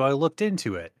curious, so I looked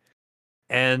into it.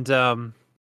 And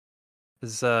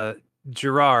is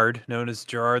Gerard, known as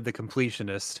Gerard the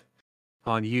Completionist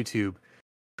on YouTube,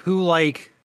 who,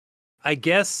 like, I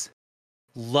guess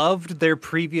loved their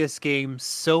previous game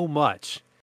so much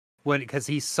because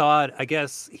he saw it, I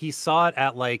guess he saw it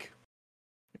at like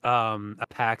a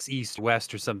PAX East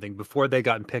West or something before they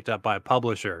gotten picked up by a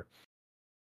publisher.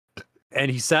 And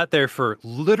he sat there for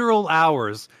literal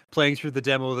hours playing through the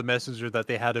demo of the Messenger that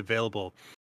they had available.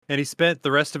 And he spent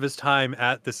the rest of his time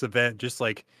at this event just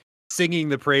like singing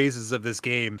the praises of this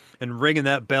game and ringing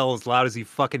that bell as loud as he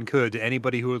fucking could to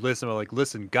anybody who would listen. Like,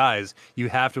 listen, guys, you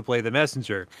have to play the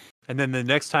Messenger. And then the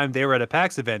next time they were at a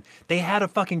PAX event, they had a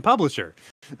fucking publisher.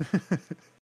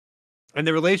 And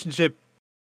the relationship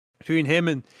between him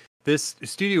and this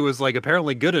studio was like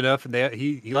apparently good enough, and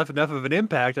he left enough of an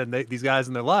impact on these guys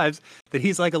in their lives that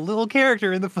he's like a little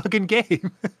character in the fucking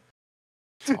game.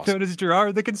 Awesome. Known as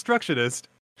Gerard the Constructionist.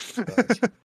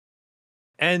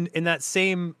 And in that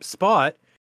same spot,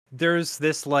 there's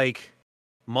this like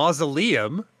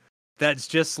mausoleum that's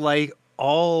just like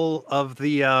all of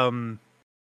the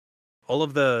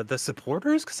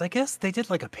supporters, because I guess they did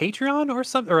like a Patreon or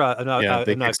something, or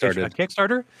they a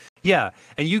Kickstarter. Yeah,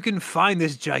 and you can find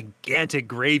this gigantic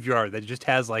graveyard that just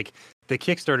has like the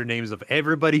Kickstarter names of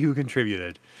everybody who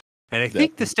contributed, and I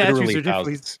think the statues are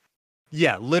definitely,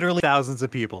 literally thousands of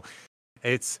people.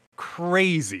 It's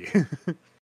crazy.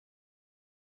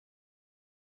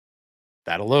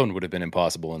 That alone would have been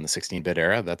impossible in the 16-bit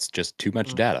era. That's just too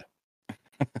much data.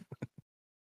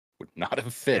 Would not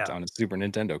have fit on a Super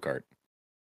Nintendo cart.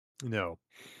 No.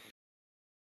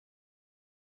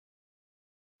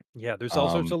 Yeah, there's all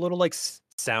sorts of little like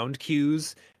sound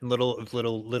cues and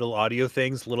little audio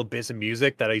things, little bits of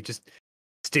music that I just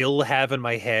still have in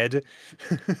my head.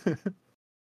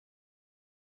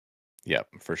 Yeah,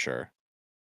 for sure.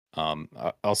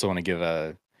 I also want to give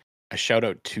a shout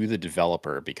out to the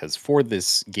developer because for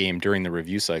this game during the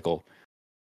review cycle,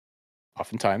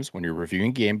 oftentimes when you're reviewing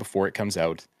a game before it comes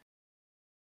out,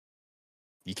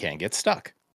 you can get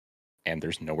stuck and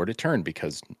there's nowhere to turn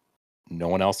because no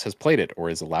one else has played it or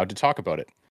is allowed to talk about it.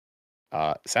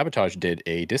 Sabotage did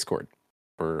a Discord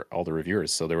for all the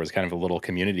reviewers, so there was kind of a little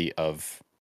community of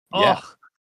Oh,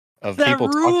 of that people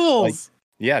rules.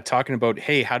 talking about,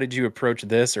 hey, how did you approach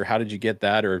this or how did you get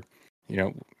that, or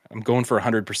I'm going for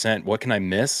 100%, what can I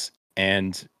miss?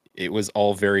 And it was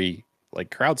all very like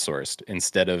crowdsourced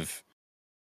instead of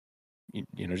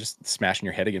just smashing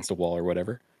your head against a wall or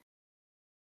whatever.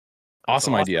 That's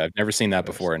Awesome idea. awesome. I've never seen that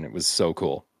Nice. before and it was so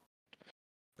cool.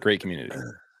 Great community.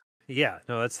 Yeah,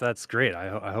 no, that's great.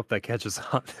 I hope that catches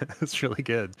on. It's really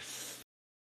good.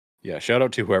 Yeah, shout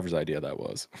out to whoever's idea that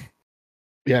was.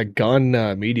 Yeah, Gun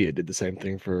Media did the same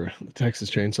thing for the Texas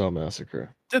Chainsaw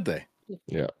Massacre. Did they?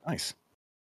 Yeah, Nice.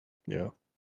 yeah,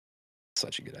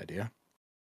 Such a good idea.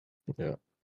 yeah.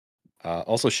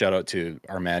 Also, shout out to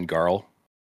our man Garl.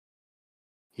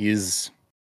 He's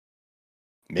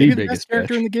maybe the best biggest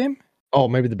character bitch. in the game. Oh,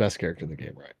 maybe the best character in the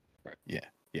game, right? Right.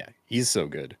 Yeah. He's so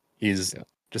good. He's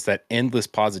just that endless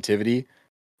positivity.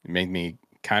 It made me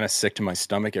kind of sick to my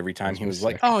stomach every time he was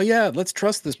like, "Oh yeah, let's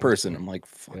trust this person." I'm like,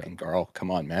 "Fucking Garl, come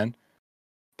on, man."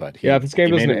 But if this game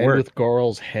he made doesn't it end work. with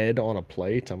Garl's head on a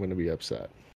plate, I'm going to be upset.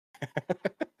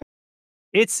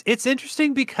 It's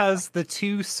interesting because the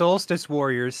two Solstice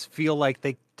warriors feel like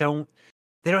they don't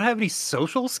have any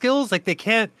social skills. Like they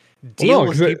can't deal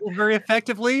with people very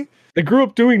effectively. They grew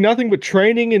up doing nothing but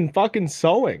training and fucking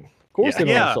sewing. Of course, they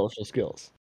don't have Yeah. social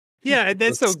skills. Yeah, and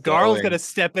then The so Garl's sewing. gonna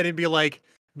step in and be like,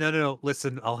 no,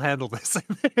 listen, I'll handle this.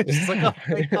 It's just like, oh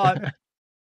my god.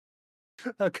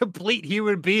 A complete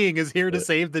human being is here to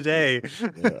save the day.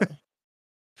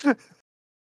 Yeah.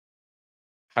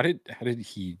 How did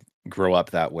he grow up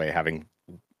that way, having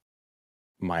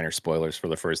minor spoilers for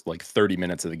the first like 30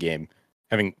 minutes of the game,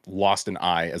 having lost an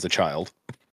eye as a child?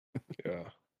 Yeah.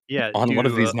 Yeah, On one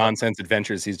of these to, nonsense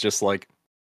adventures, he's just like,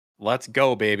 "Let's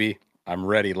go, baby. I'm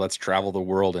ready. Let's travel the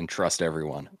world and trust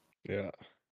everyone." Yeah.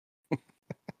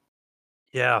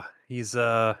 yeah, he's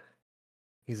a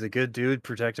good dude,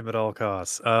 protect him at all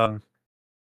costs.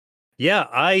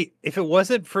 Yeah, if it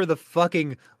wasn't for the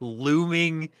fucking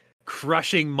looming,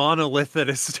 crushing monolith that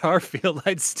is Starfield,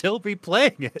 I'd still be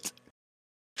playing it.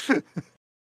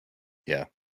 Yeah.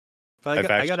 But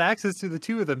I got access to the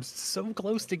two of them so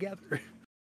close together.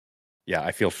 Yeah,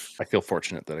 I feel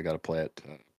fortunate that I got to play it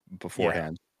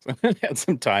beforehand. I had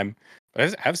some time.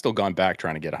 I have still gone back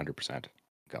trying to get 100%.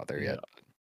 Got there yet?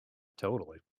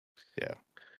 Totally. Yeah.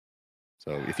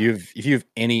 So if you have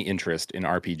any interest in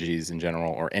RPGs in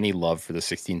general or any love for the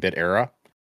 16-bit era,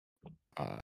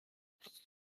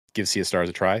 give Sea of Stars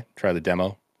a try. Try the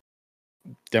demo.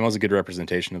 Demo's a good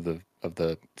representation of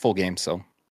the full game. So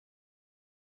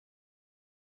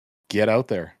get out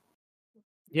there.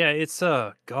 Yeah, it's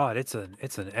God, it's an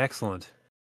excellent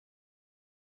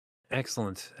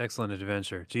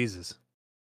adventure. Jesus.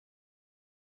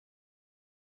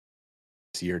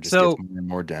 This year just So gets more and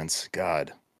more dense.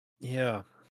 God. yeah.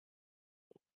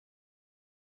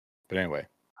 But anyway,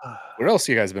 what else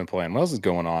you guys have been playing? What else is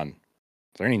going on? Is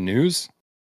there any news?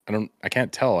 I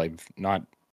can't tell. I've not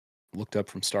looked up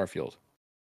from Starfield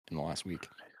in the last week.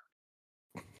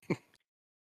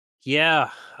 Yeah.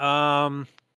 I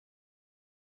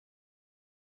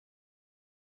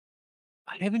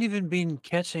haven't even been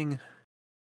catching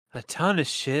a ton of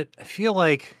shit. I feel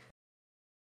like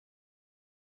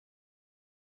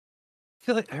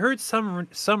I heard some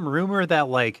rumor that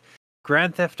like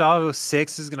Grand Theft Auto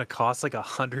 6 is gonna cost like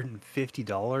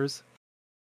 $150.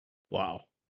 Wow.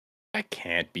 That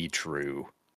can't be true.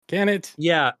 Can it?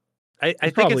 Yeah. I think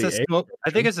it's probably a smoke. I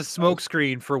think it's a smoke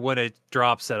screen for when it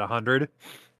drops at 100.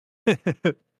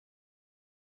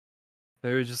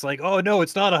 They're just like, oh no,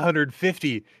 it's not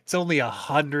 150. It's only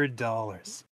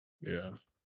 $100. Yeah.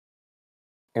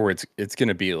 Or it's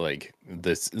gonna be like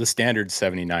the standard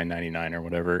 $79.99 or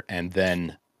whatever, and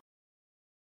then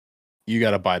you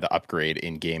got to buy the upgrade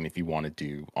in game if you want to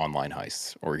do online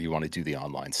heists or you want to do the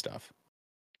online stuff.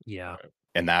 Yeah.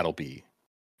 And that'll be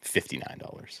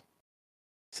 $59.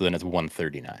 So then it's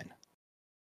 $139.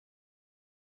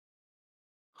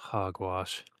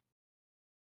 Hogwash.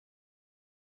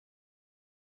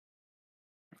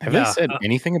 Have they said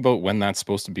anything about when that's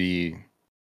supposed to be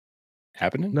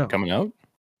happening? No. Coming out?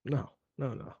 No.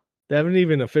 They haven't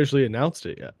even officially announced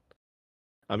it yet.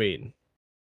 I mean,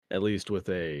 at least with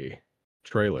a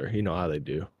trailer. You know how they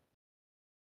do.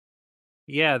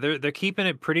 Yeah, they're keeping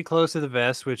it pretty close to the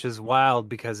vest, which is wild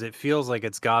because it feels like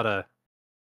it's gotta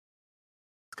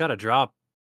drop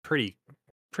pretty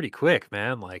quick,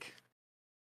 man. Like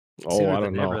Oh, sooner I than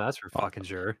don't never, know. that's for fucking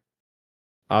sure.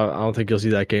 I don't think you'll see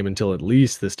that game until at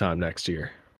least this time next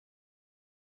year.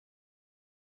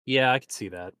 Yeah, I could see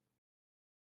that.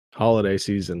 Holiday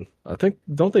season. I think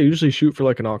don't they usually shoot for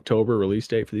like an October release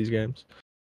date for these games?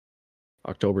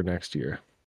 October next year.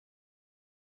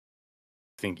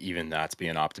 I think even that's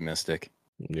being optimistic.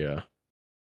 Yeah.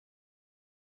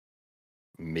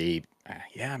 Maybe,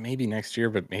 yeah, maybe next year,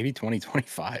 but maybe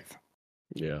 2025.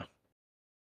 Yeah.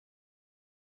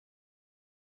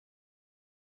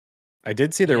 I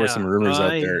did see there were some Yeah, rumors out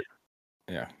there.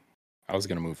 Yeah, I was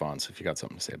gonna move on. So if you got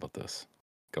something to say about this,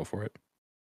 go for it.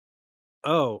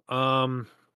 Oh,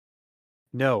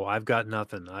 no, I've got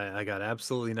nothing. I got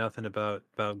absolutely nothing about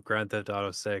Grand Theft Auto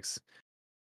 6.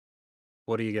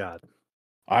 What do you got?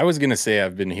 I was gonna say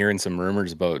I've been hearing some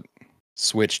rumors about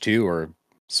Switch 2 or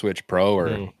Switch Pro or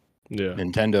Yeah.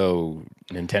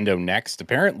 Nintendo Next.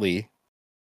 Apparently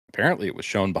it was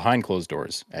shown behind closed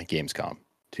doors at Gamescom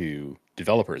to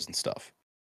developers and stuff.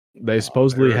 They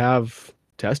supposedly they're- have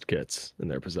test kits in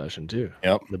their possession too.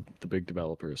 Yep, The big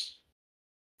developers.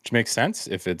 which makes sense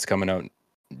if it's coming out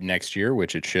next year,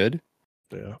 which it should.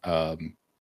 Yeah.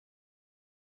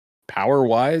 Power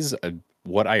wise,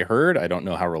 what I heard, I don't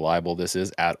know how reliable this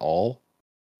is at all.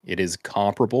 It is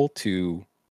comparable to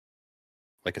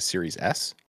like a Series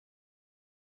S.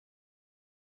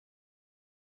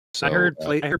 So, I heard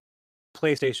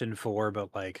PlayStation 4,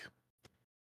 but like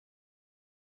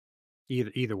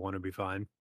either one would be fine.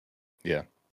 yeah.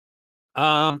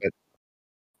 Um,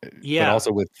 But yeah.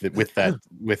 also with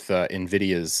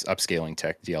Nvidia's upscaling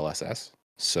tech DLSS.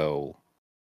 So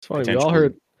It's funny.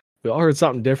 potentially- We all heard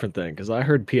something different then, because I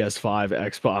heard PS5,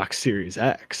 Xbox Series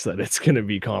X that it's going to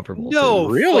be comparable. No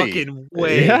to. Really? fucking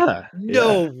way. Yeah.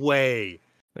 No way.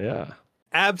 Yeah.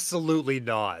 Absolutely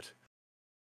not.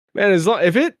 Man,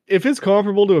 if it's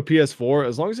comparable to a PS4,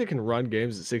 as long as it can run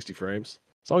games at 60 frames,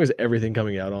 as long as everything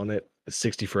coming out on it is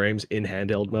 60 frames in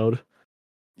handheld mode,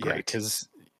 yeah, great. because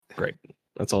Great.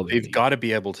 That's all they've got to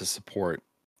be able to support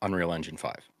Unreal Engine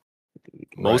 5.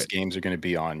 Most games are going to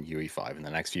be on UE5 in the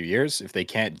next few years. If they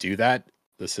can't do that,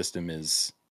 the system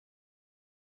is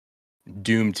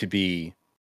doomed to be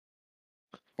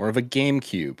more of a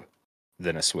GameCube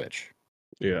than a Switch.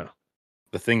 Yeah.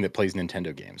 The thing that plays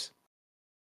Nintendo games.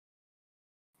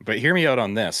 But hear me out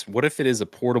on this. What if it is a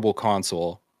portable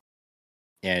console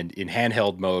and in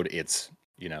handheld mode it's,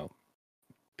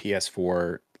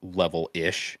 PS4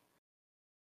 level-ish,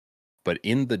 but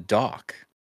in the dock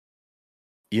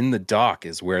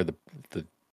is where the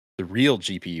real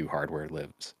GPU hardware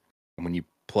lives. And when you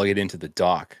plug it into the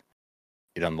dock,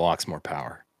 it unlocks more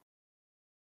power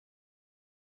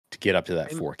to get up to that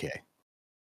 4K.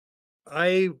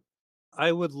 I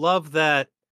would love that.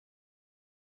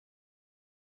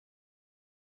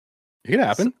 It could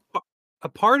happen. A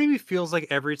part of me feels like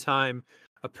every time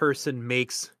a person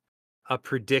makes a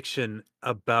prediction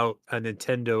about a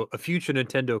future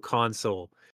Nintendo console,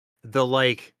 the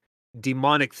like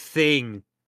demonic thing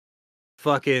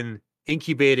fucking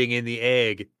incubating in the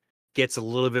egg gets a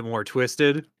little bit more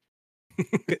twisted.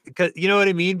 You know what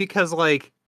I mean? Because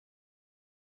like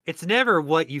it's never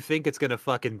what you think it's gonna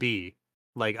fucking be.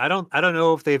 Like I don't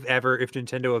know if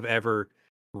Nintendo have ever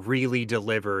really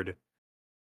delivered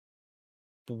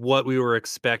what we were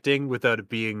expecting without it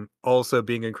being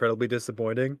incredibly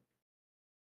disappointing.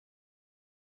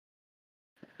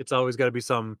 It's always got to be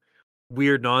some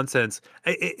weird nonsense.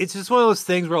 It's just one of those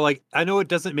things where like I know it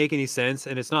doesn't make any sense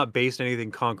and it's not based on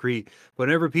anything concrete. But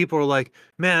whenever people are like,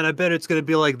 "Man, I bet it's gonna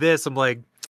be like this," I'm like,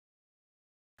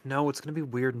 "No, it's gonna be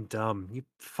weird and dumb. You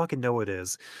fucking know it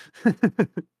is." But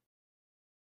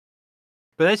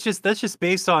that's just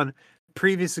based on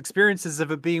previous experiences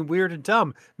of it being weird and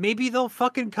dumb. Maybe they'll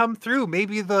fucking come through.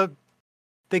 Maybe the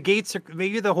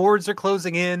hordes are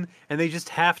closing in and they just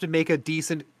have to make a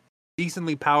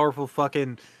decently powerful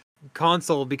fucking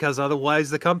console because otherwise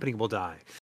the company will die.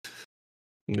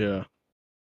 Yeah.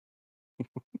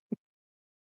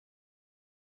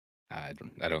 I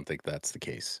don't think that's the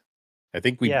case. I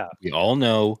think we Yeah. all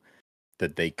know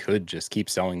that they could just keep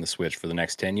selling the Switch for the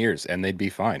next 10 years and they'd be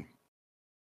fine.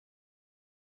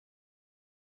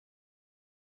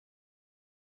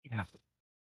 Yeah.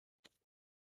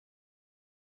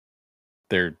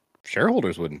 Their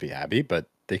shareholders wouldn't be happy, but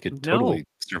they could totally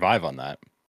survive on that.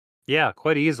 Yeah,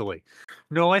 quite easily.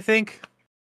 No, I think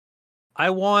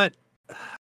what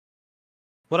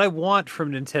I want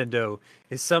from Nintendo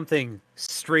is something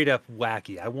straight up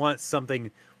wacky. I want something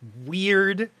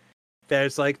weird that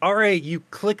it's like, all right, you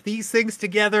click these things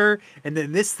together, and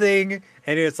then this thing,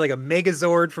 and it's like a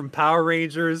Megazord from Power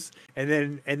Rangers, and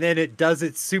then it does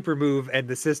its super move, and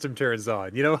the system turns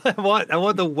on. You know, I want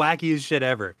the wackiest shit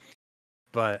ever,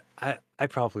 but I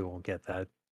probably won't get that.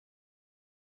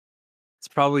 It's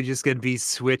probably just gonna be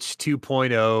Switch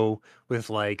 2.0 with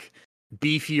like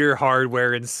beefier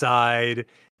hardware inside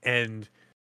and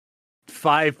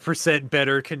 5%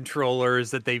 better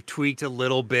controllers that they've tweaked a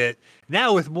little bit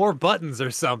now with more buttons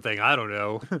or something. I don't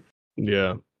know.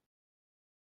 Yeah.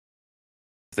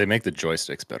 If they make the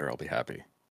joysticks better, I'll be happy.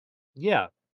 Yeah.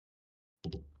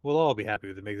 We'll all be happy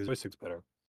if they make the joysticks better.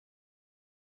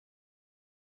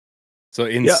 So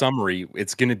in summary,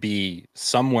 it's going to be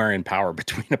somewhere in power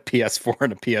between a PS4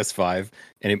 and a PS5,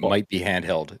 and it might be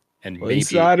handheld. And maybe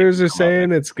insiders are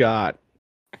saying it's got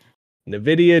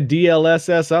NVIDIA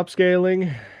DLSS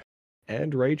upscaling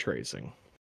and ray tracing.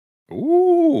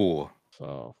 Ooh.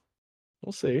 So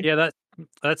we'll see. Yeah,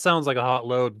 that sounds like a hot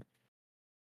load.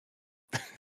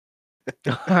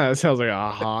 That sounds like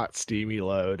a hot, steamy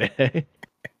load.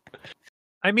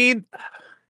 I mean,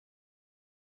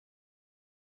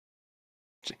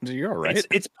 James, you're all right.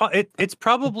 it's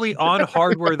probably on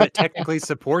hardware that technically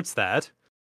supports that.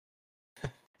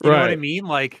 You know what I mean?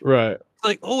 Like, right.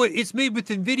 Like, oh, it's made with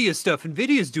NVIDIA stuff.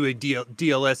 NVIDIA's doing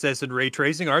DLSS and ray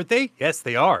tracing, aren't they? Yes,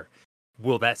 they are.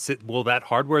 Will that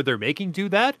hardware they're making do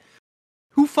that?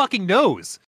 Who fucking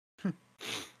knows?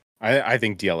 I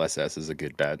think DLSS is a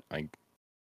good bet. Like,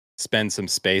 spend some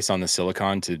space on the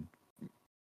silicon to,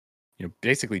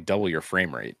 basically double your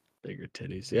frame rate. Bigger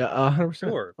titties. Yeah, 100%.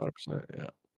 Sure. 100%. Yeah.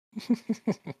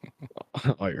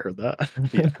 Oh, you heard that?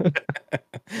 Yeah.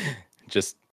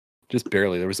 Just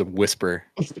barely. There was a whisper.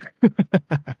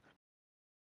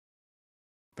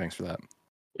 Thanks for that.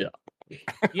 Yeah.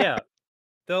 Yeah.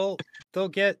 They'll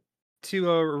get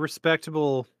to a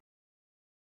respectable,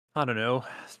 I don't know,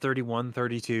 31,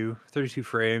 32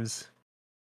 frames.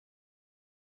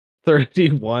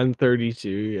 31, 32,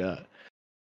 yeah.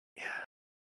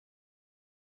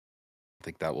 I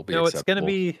think that will be No, acceptable. it's going to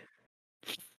be,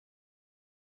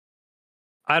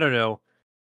 I don't know.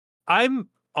 I'm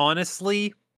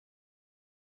honestly,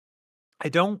 I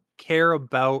don't care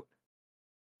about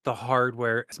the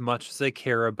hardware as much as I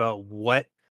care about what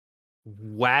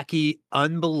wacky,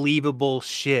 unbelievable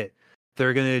shit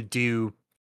they're going to do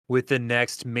with the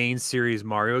next main series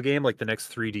Mario game, like the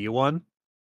next 3D one.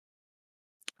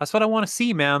 That's what I want to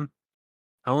see, man.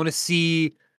 I want to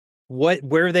see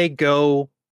where they go.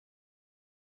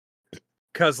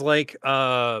 Cause like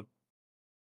that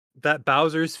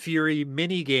Bowser's Fury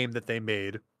mini game that they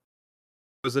made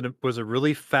was a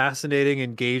really fascinating,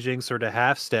 engaging sort of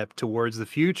half step towards the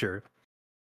future.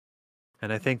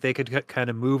 And I think they could kind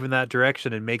of move in that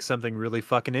direction and make something really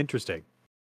fucking interesting.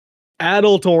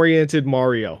 Adult-oriented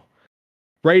Mario.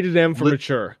 Rated M for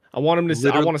mature. I want him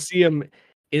to. I want to see him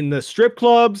in the strip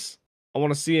clubs. I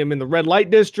want to see him in the red light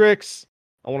districts.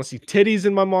 I want to see titties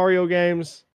in my Mario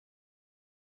games.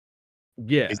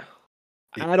 Yeah.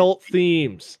 Adult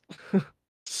themes.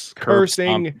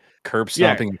 Cursing. Curb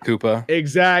stomping Koopa.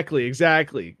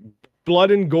 Exactly. Blood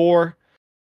and gore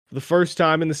for the first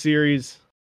time in the series.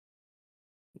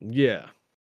 Yeah.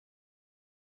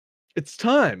 It's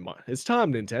time. It's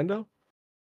time, Nintendo.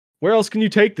 Where else can you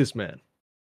take this man?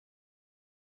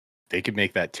 They could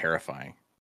make that terrifying.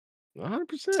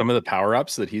 100%. Some of the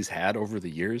power-ups that he's had over the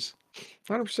years.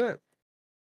 100%.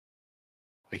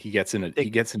 Like he gets in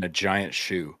a giant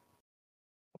shoe.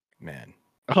 Man.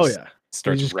 Oh yeah.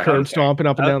 Starts just curb stomping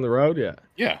up and down the road. Yeah.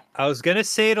 Yeah. I was gonna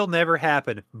say it'll never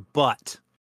happen, but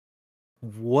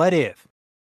what if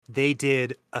they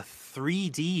did a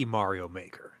 3D Mario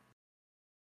Maker?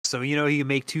 So you can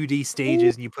make 2D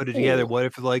stages and you put it together. What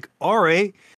if like, all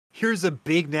right, here's a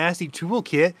big nasty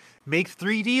toolkit, make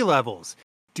 3D levels.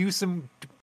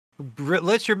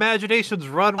 Let your imaginations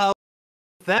run wild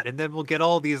with that, and then we'll get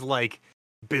all these like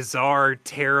bizarre,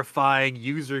 terrifying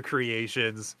user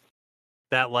creations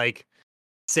that like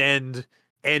send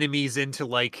enemies into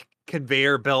like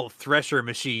conveyor belt thresher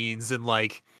machines and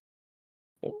like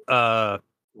well,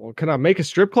 can I make a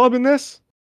strip club in this?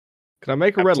 Can I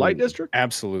make a red light district?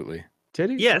 Absolutely.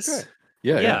 Titties? Yes. Okay.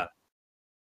 Yeah.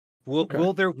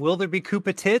 Will there be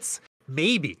Koopa tits?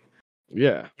 Maybe.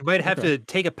 Yeah. You might have to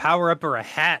take a power up or a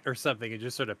hat or something and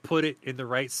just sort of put it in the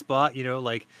right spot,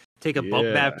 like take a bump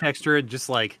map texture and just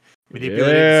like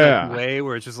manipulate it in such a way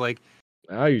where it's just like,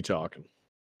 now you talking.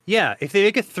 Yeah, if they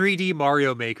make a 3D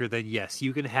Mario Maker, then yes,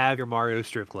 you can have your Mario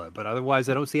strip club, but otherwise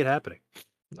I don't see it happening.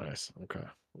 Nice. Okay.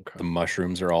 The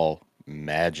mushrooms are all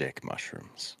magic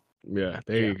mushrooms. Yeah,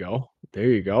 there you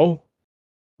go.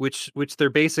 which they're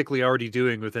basically already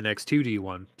doing with the next 2D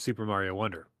one, Super Mario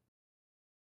Wonder.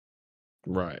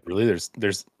 Right. Really,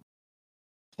 there's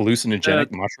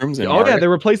hallucinogenic mushrooms in Oh yeah, Mario. they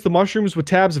replaced the mushrooms with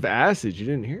tabs of acid. You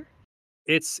didn't hear?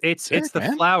 It's Sick, the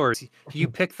man. flowers. You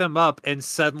pick them up and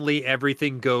suddenly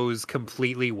everything goes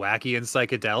completely wacky and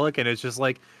psychedelic, and it's just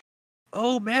like,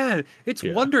 oh man, it's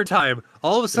Yeah. wonder time.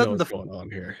 All of a You know sudden what's the going on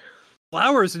here.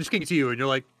 flowers are just getting to you, and you're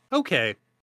like, okay,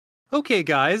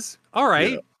 guys, all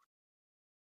right.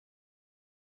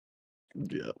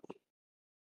 Yeah.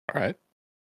 All right,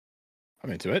 I'm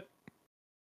into it.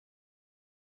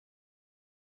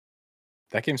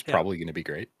 That game's Yeah. probably going to be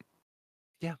great.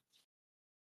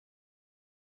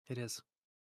 It is.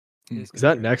 Hmm. Is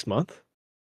that next month?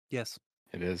 Yes.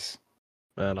 It is.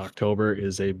 Man, October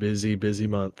is a busy, busy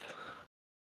month.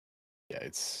 Yeah,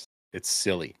 it's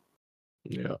silly.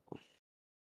 Yeah.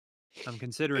 I'm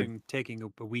considering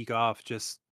taking a week off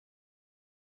just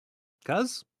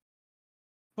because,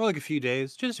 or like a few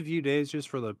days, just a few days, just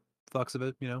for the fucks of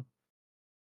it, you know.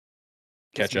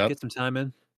 Catch up. Get some time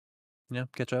in. Yeah,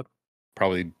 catch up.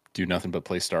 Probably do nothing but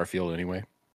play Starfield anyway.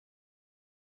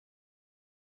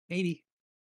 80.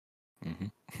 Mm-hmm.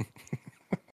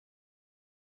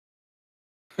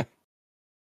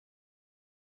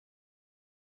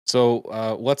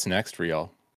 So, what's next for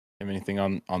y'all? Have anything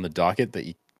on the docket that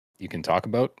you can talk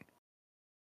about?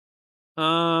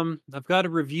 I've got a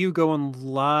review going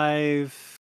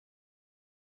live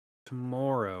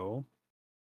tomorrow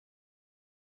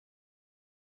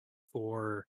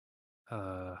for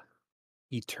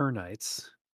Eternites.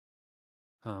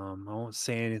 I won't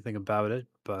say anything about it,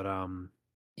 but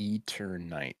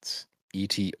Eternites.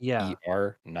 yeah,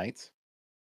 ETER Nights.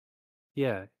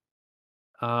 yeah.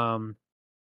 Um,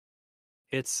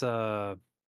 it's a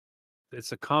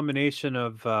combination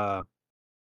of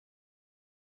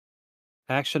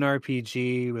action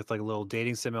RPG with like little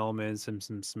dating sim elements and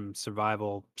some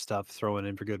survival stuff thrown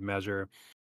in for good measure.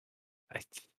 I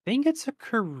think it's a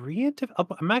Korean.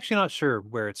 I'm actually not sure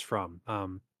where it's from.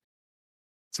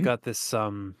 It's Hmm. got this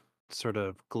sort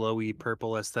of glowy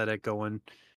purple aesthetic going.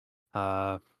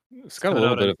 It's It's got a coming little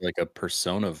out bit on of like a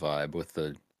Persona vibe with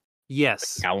the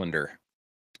yes, calendar.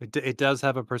 it does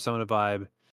have a Persona vibe.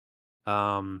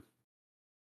 Um,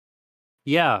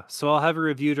 yeah, so I'll have a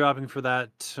review dropping for that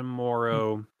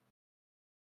tomorrow,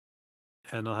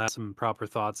 and I'll have some proper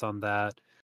thoughts on that.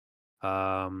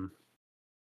 Um,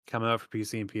 coming out for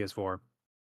PC and PS4.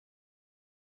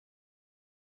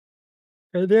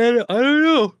 And then I don't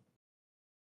know.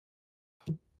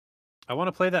 I want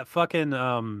to play that fucking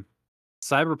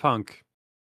Cyberpunk Oh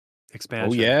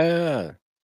expansion. yeah,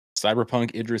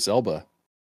 Cyberpunk Idris Elba.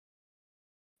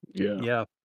 Yeah. Yeah.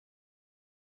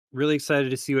 Really excited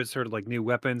to see what sort of like new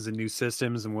weapons and new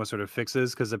systems and what sort of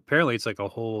fixes, because apparently it's like a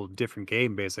whole different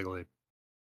game basically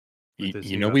with this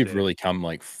You new know, we've update. really come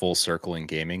like full circle in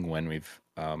gaming when we've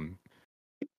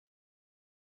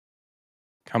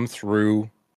come through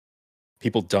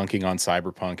people dunking on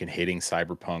Cyberpunk and hating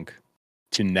Cyberpunk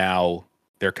to now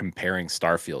they're comparing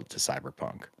Starfield to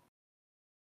Cyberpunk.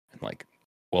 And like,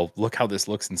 well, look how this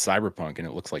looks in Cyberpunk and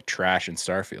it looks like trash in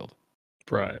Starfield.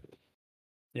 Right.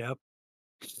 Yep.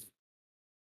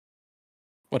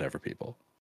 Whatever, people.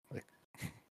 Like,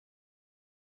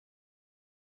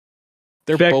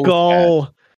 they're both bad.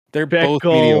 Fickle. They're both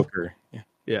Fickle. mediocre. Yeah.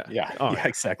 Yeah. Yeah, Oh, yeah,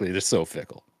 exactly. They're so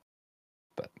fickle.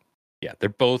 But yeah, they're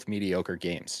both mediocre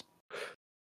games.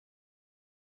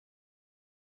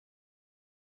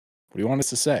 What do you want us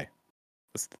to say?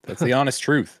 That's the honest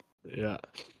truth. Yeah.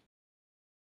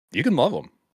 You can love them,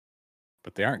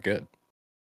 but they aren't good.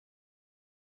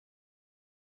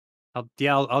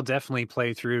 I'll definitely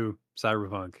play through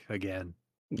Cyberpunk again.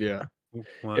 Yeah.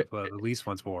 Well, at least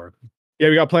once more. Yeah,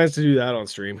 we got plans to do that on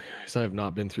stream because I have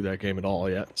not been through that game at all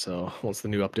yet. So once the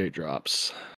new update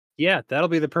drops, Yeah, that'll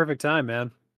be the perfect time,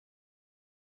 man.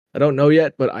 I don't know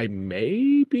yet, but I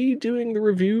may be doing the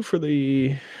review for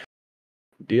the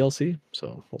DLC.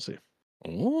 So we'll see.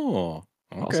 Oh,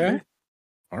 okay. Possibly.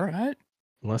 All right.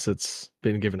 Unless it's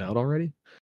been given out already.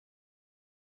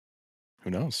 Who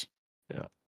knows? Yeah.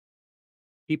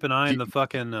 Keep an eye on the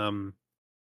fucking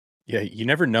Yeah, you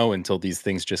never know until these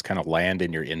things just kind of land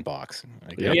in your inbox.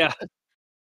 Like, Yep. yeah.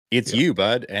 it's you,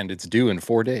 bud, and it's due in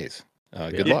 4 days.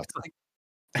 Good Yeah, luck. it's like,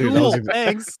 Dude, cool,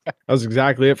 thanks. that was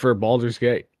exactly it for Baldur's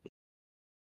Gate.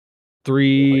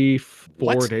 3-4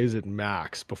 what? days at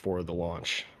max before the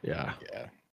launch. Yeah.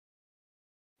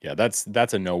 Yeah, that's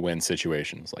a no-win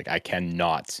situation. It's like I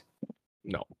cannot.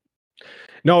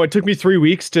 No, it took me 3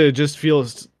 weeks to just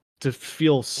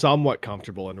feel somewhat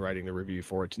comfortable in writing the review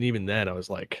for it. And even then I was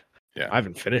like, Yeah. I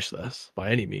haven't finished this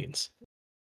by any means.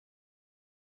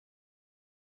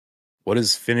 what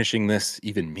does finishing this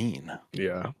even mean?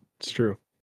 Yeah, it's true.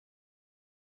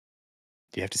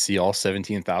 Do you have to see all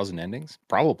 17,000 endings?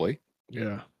 Probably.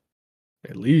 Yeah.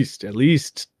 At least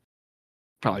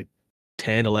probably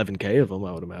 10, 11K of them,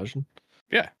 I would imagine.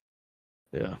 Yeah.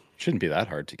 Yeah. Shouldn't be that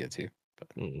hard to get to. But...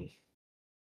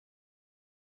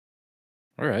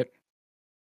 All right.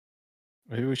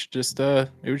 Maybe we should just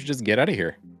get out of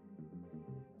here.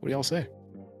 What do y'all say?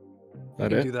 We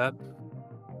can do that.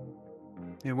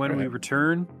 And when we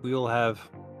return, we will have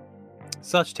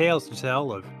such tales to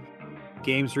tell of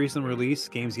games recently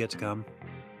released, games yet to come,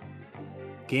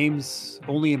 games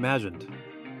only imagined,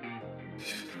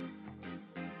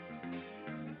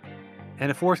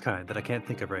 and a fourth kind that I can't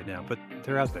think of right now, but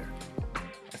they're out there.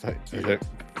 I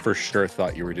for sure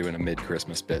thought you were doing a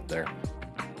mid-Christmas bit there.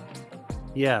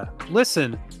 Yeah.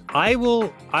 Listen, I've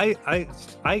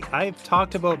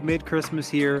talked about mid-Christmas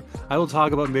here. I will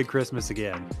talk about mid-Christmas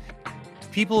again.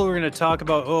 People are going to talk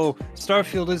about, oh,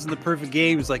 Starfield isn't the perfect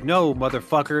game. It's like, no,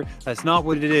 motherfucker, that's not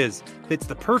what it is. It's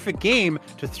the perfect game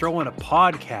to throw on a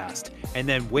podcast and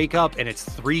then wake up and it's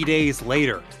 3 days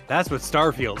later. That's what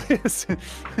Starfield is.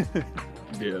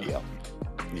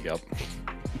 Yep.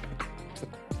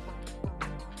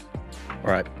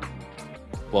 All right.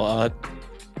 Well,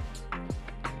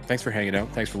 thanks for hanging out.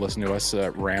 Thanks for listening to us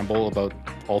ramble about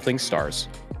all things stars.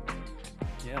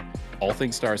 Yeah. All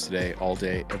things stars today, all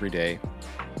day, every day.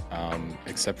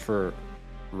 Except for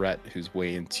Rhett, who's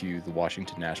way into the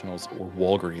Washington Nationals or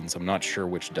Walgreens. I'm not sure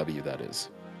which W that is.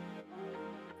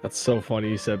 That's so funny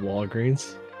you said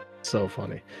Walgreens. So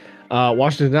funny.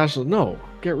 Washington Nationals. No,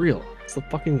 get real. It's the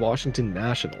fucking Washington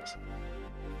Nationals.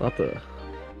 Not the...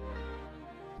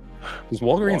 Does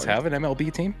Walgreens have an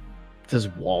MLB team? Does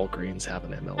Walgreens have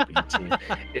an MLB team?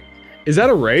 Is that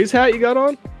a Rays hat you got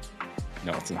on?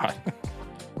 No, it's not.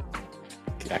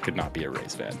 That could not be a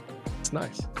Rays fan. It's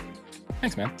nice.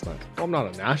 Thanks, man. It's nice. Well, I'm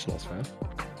not a Nationals fan.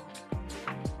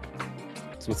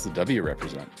 So what's the W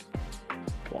represent?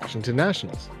 Washington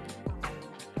Nationals.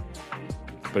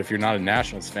 But if you're not a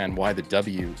Nationals fan, why the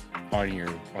W on your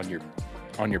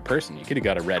person? You could have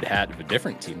got a red hat of a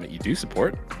different team that you do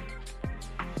support.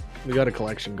 We got a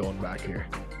collection going back here.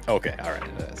 Okay, all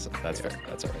right. That's fair.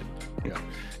 That's all right. Yeah.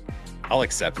 I'll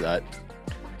accept that.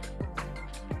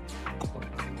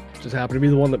 Just happened to be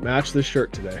the one that matched this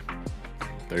shirt today.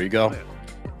 There you go.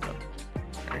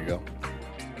 There you go.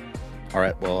 All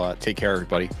right. Well, take care,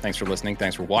 everybody. Thanks for listening.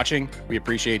 Thanks for watching. We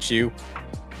appreciate you.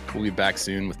 We'll be back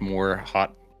soon with more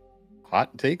hot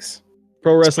takes.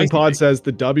 Pro Wrestling Pod says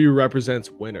the W represents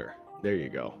winner. There you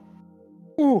go.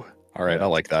 Ooh. All right. I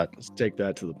like that. Let's take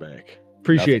that to the bank.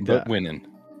 Appreciate that. Winning.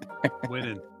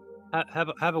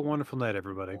 Have a wonderful night,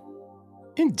 everybody.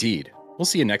 Indeed. We'll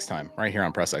see you next time right here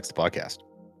on Press X the Podcast.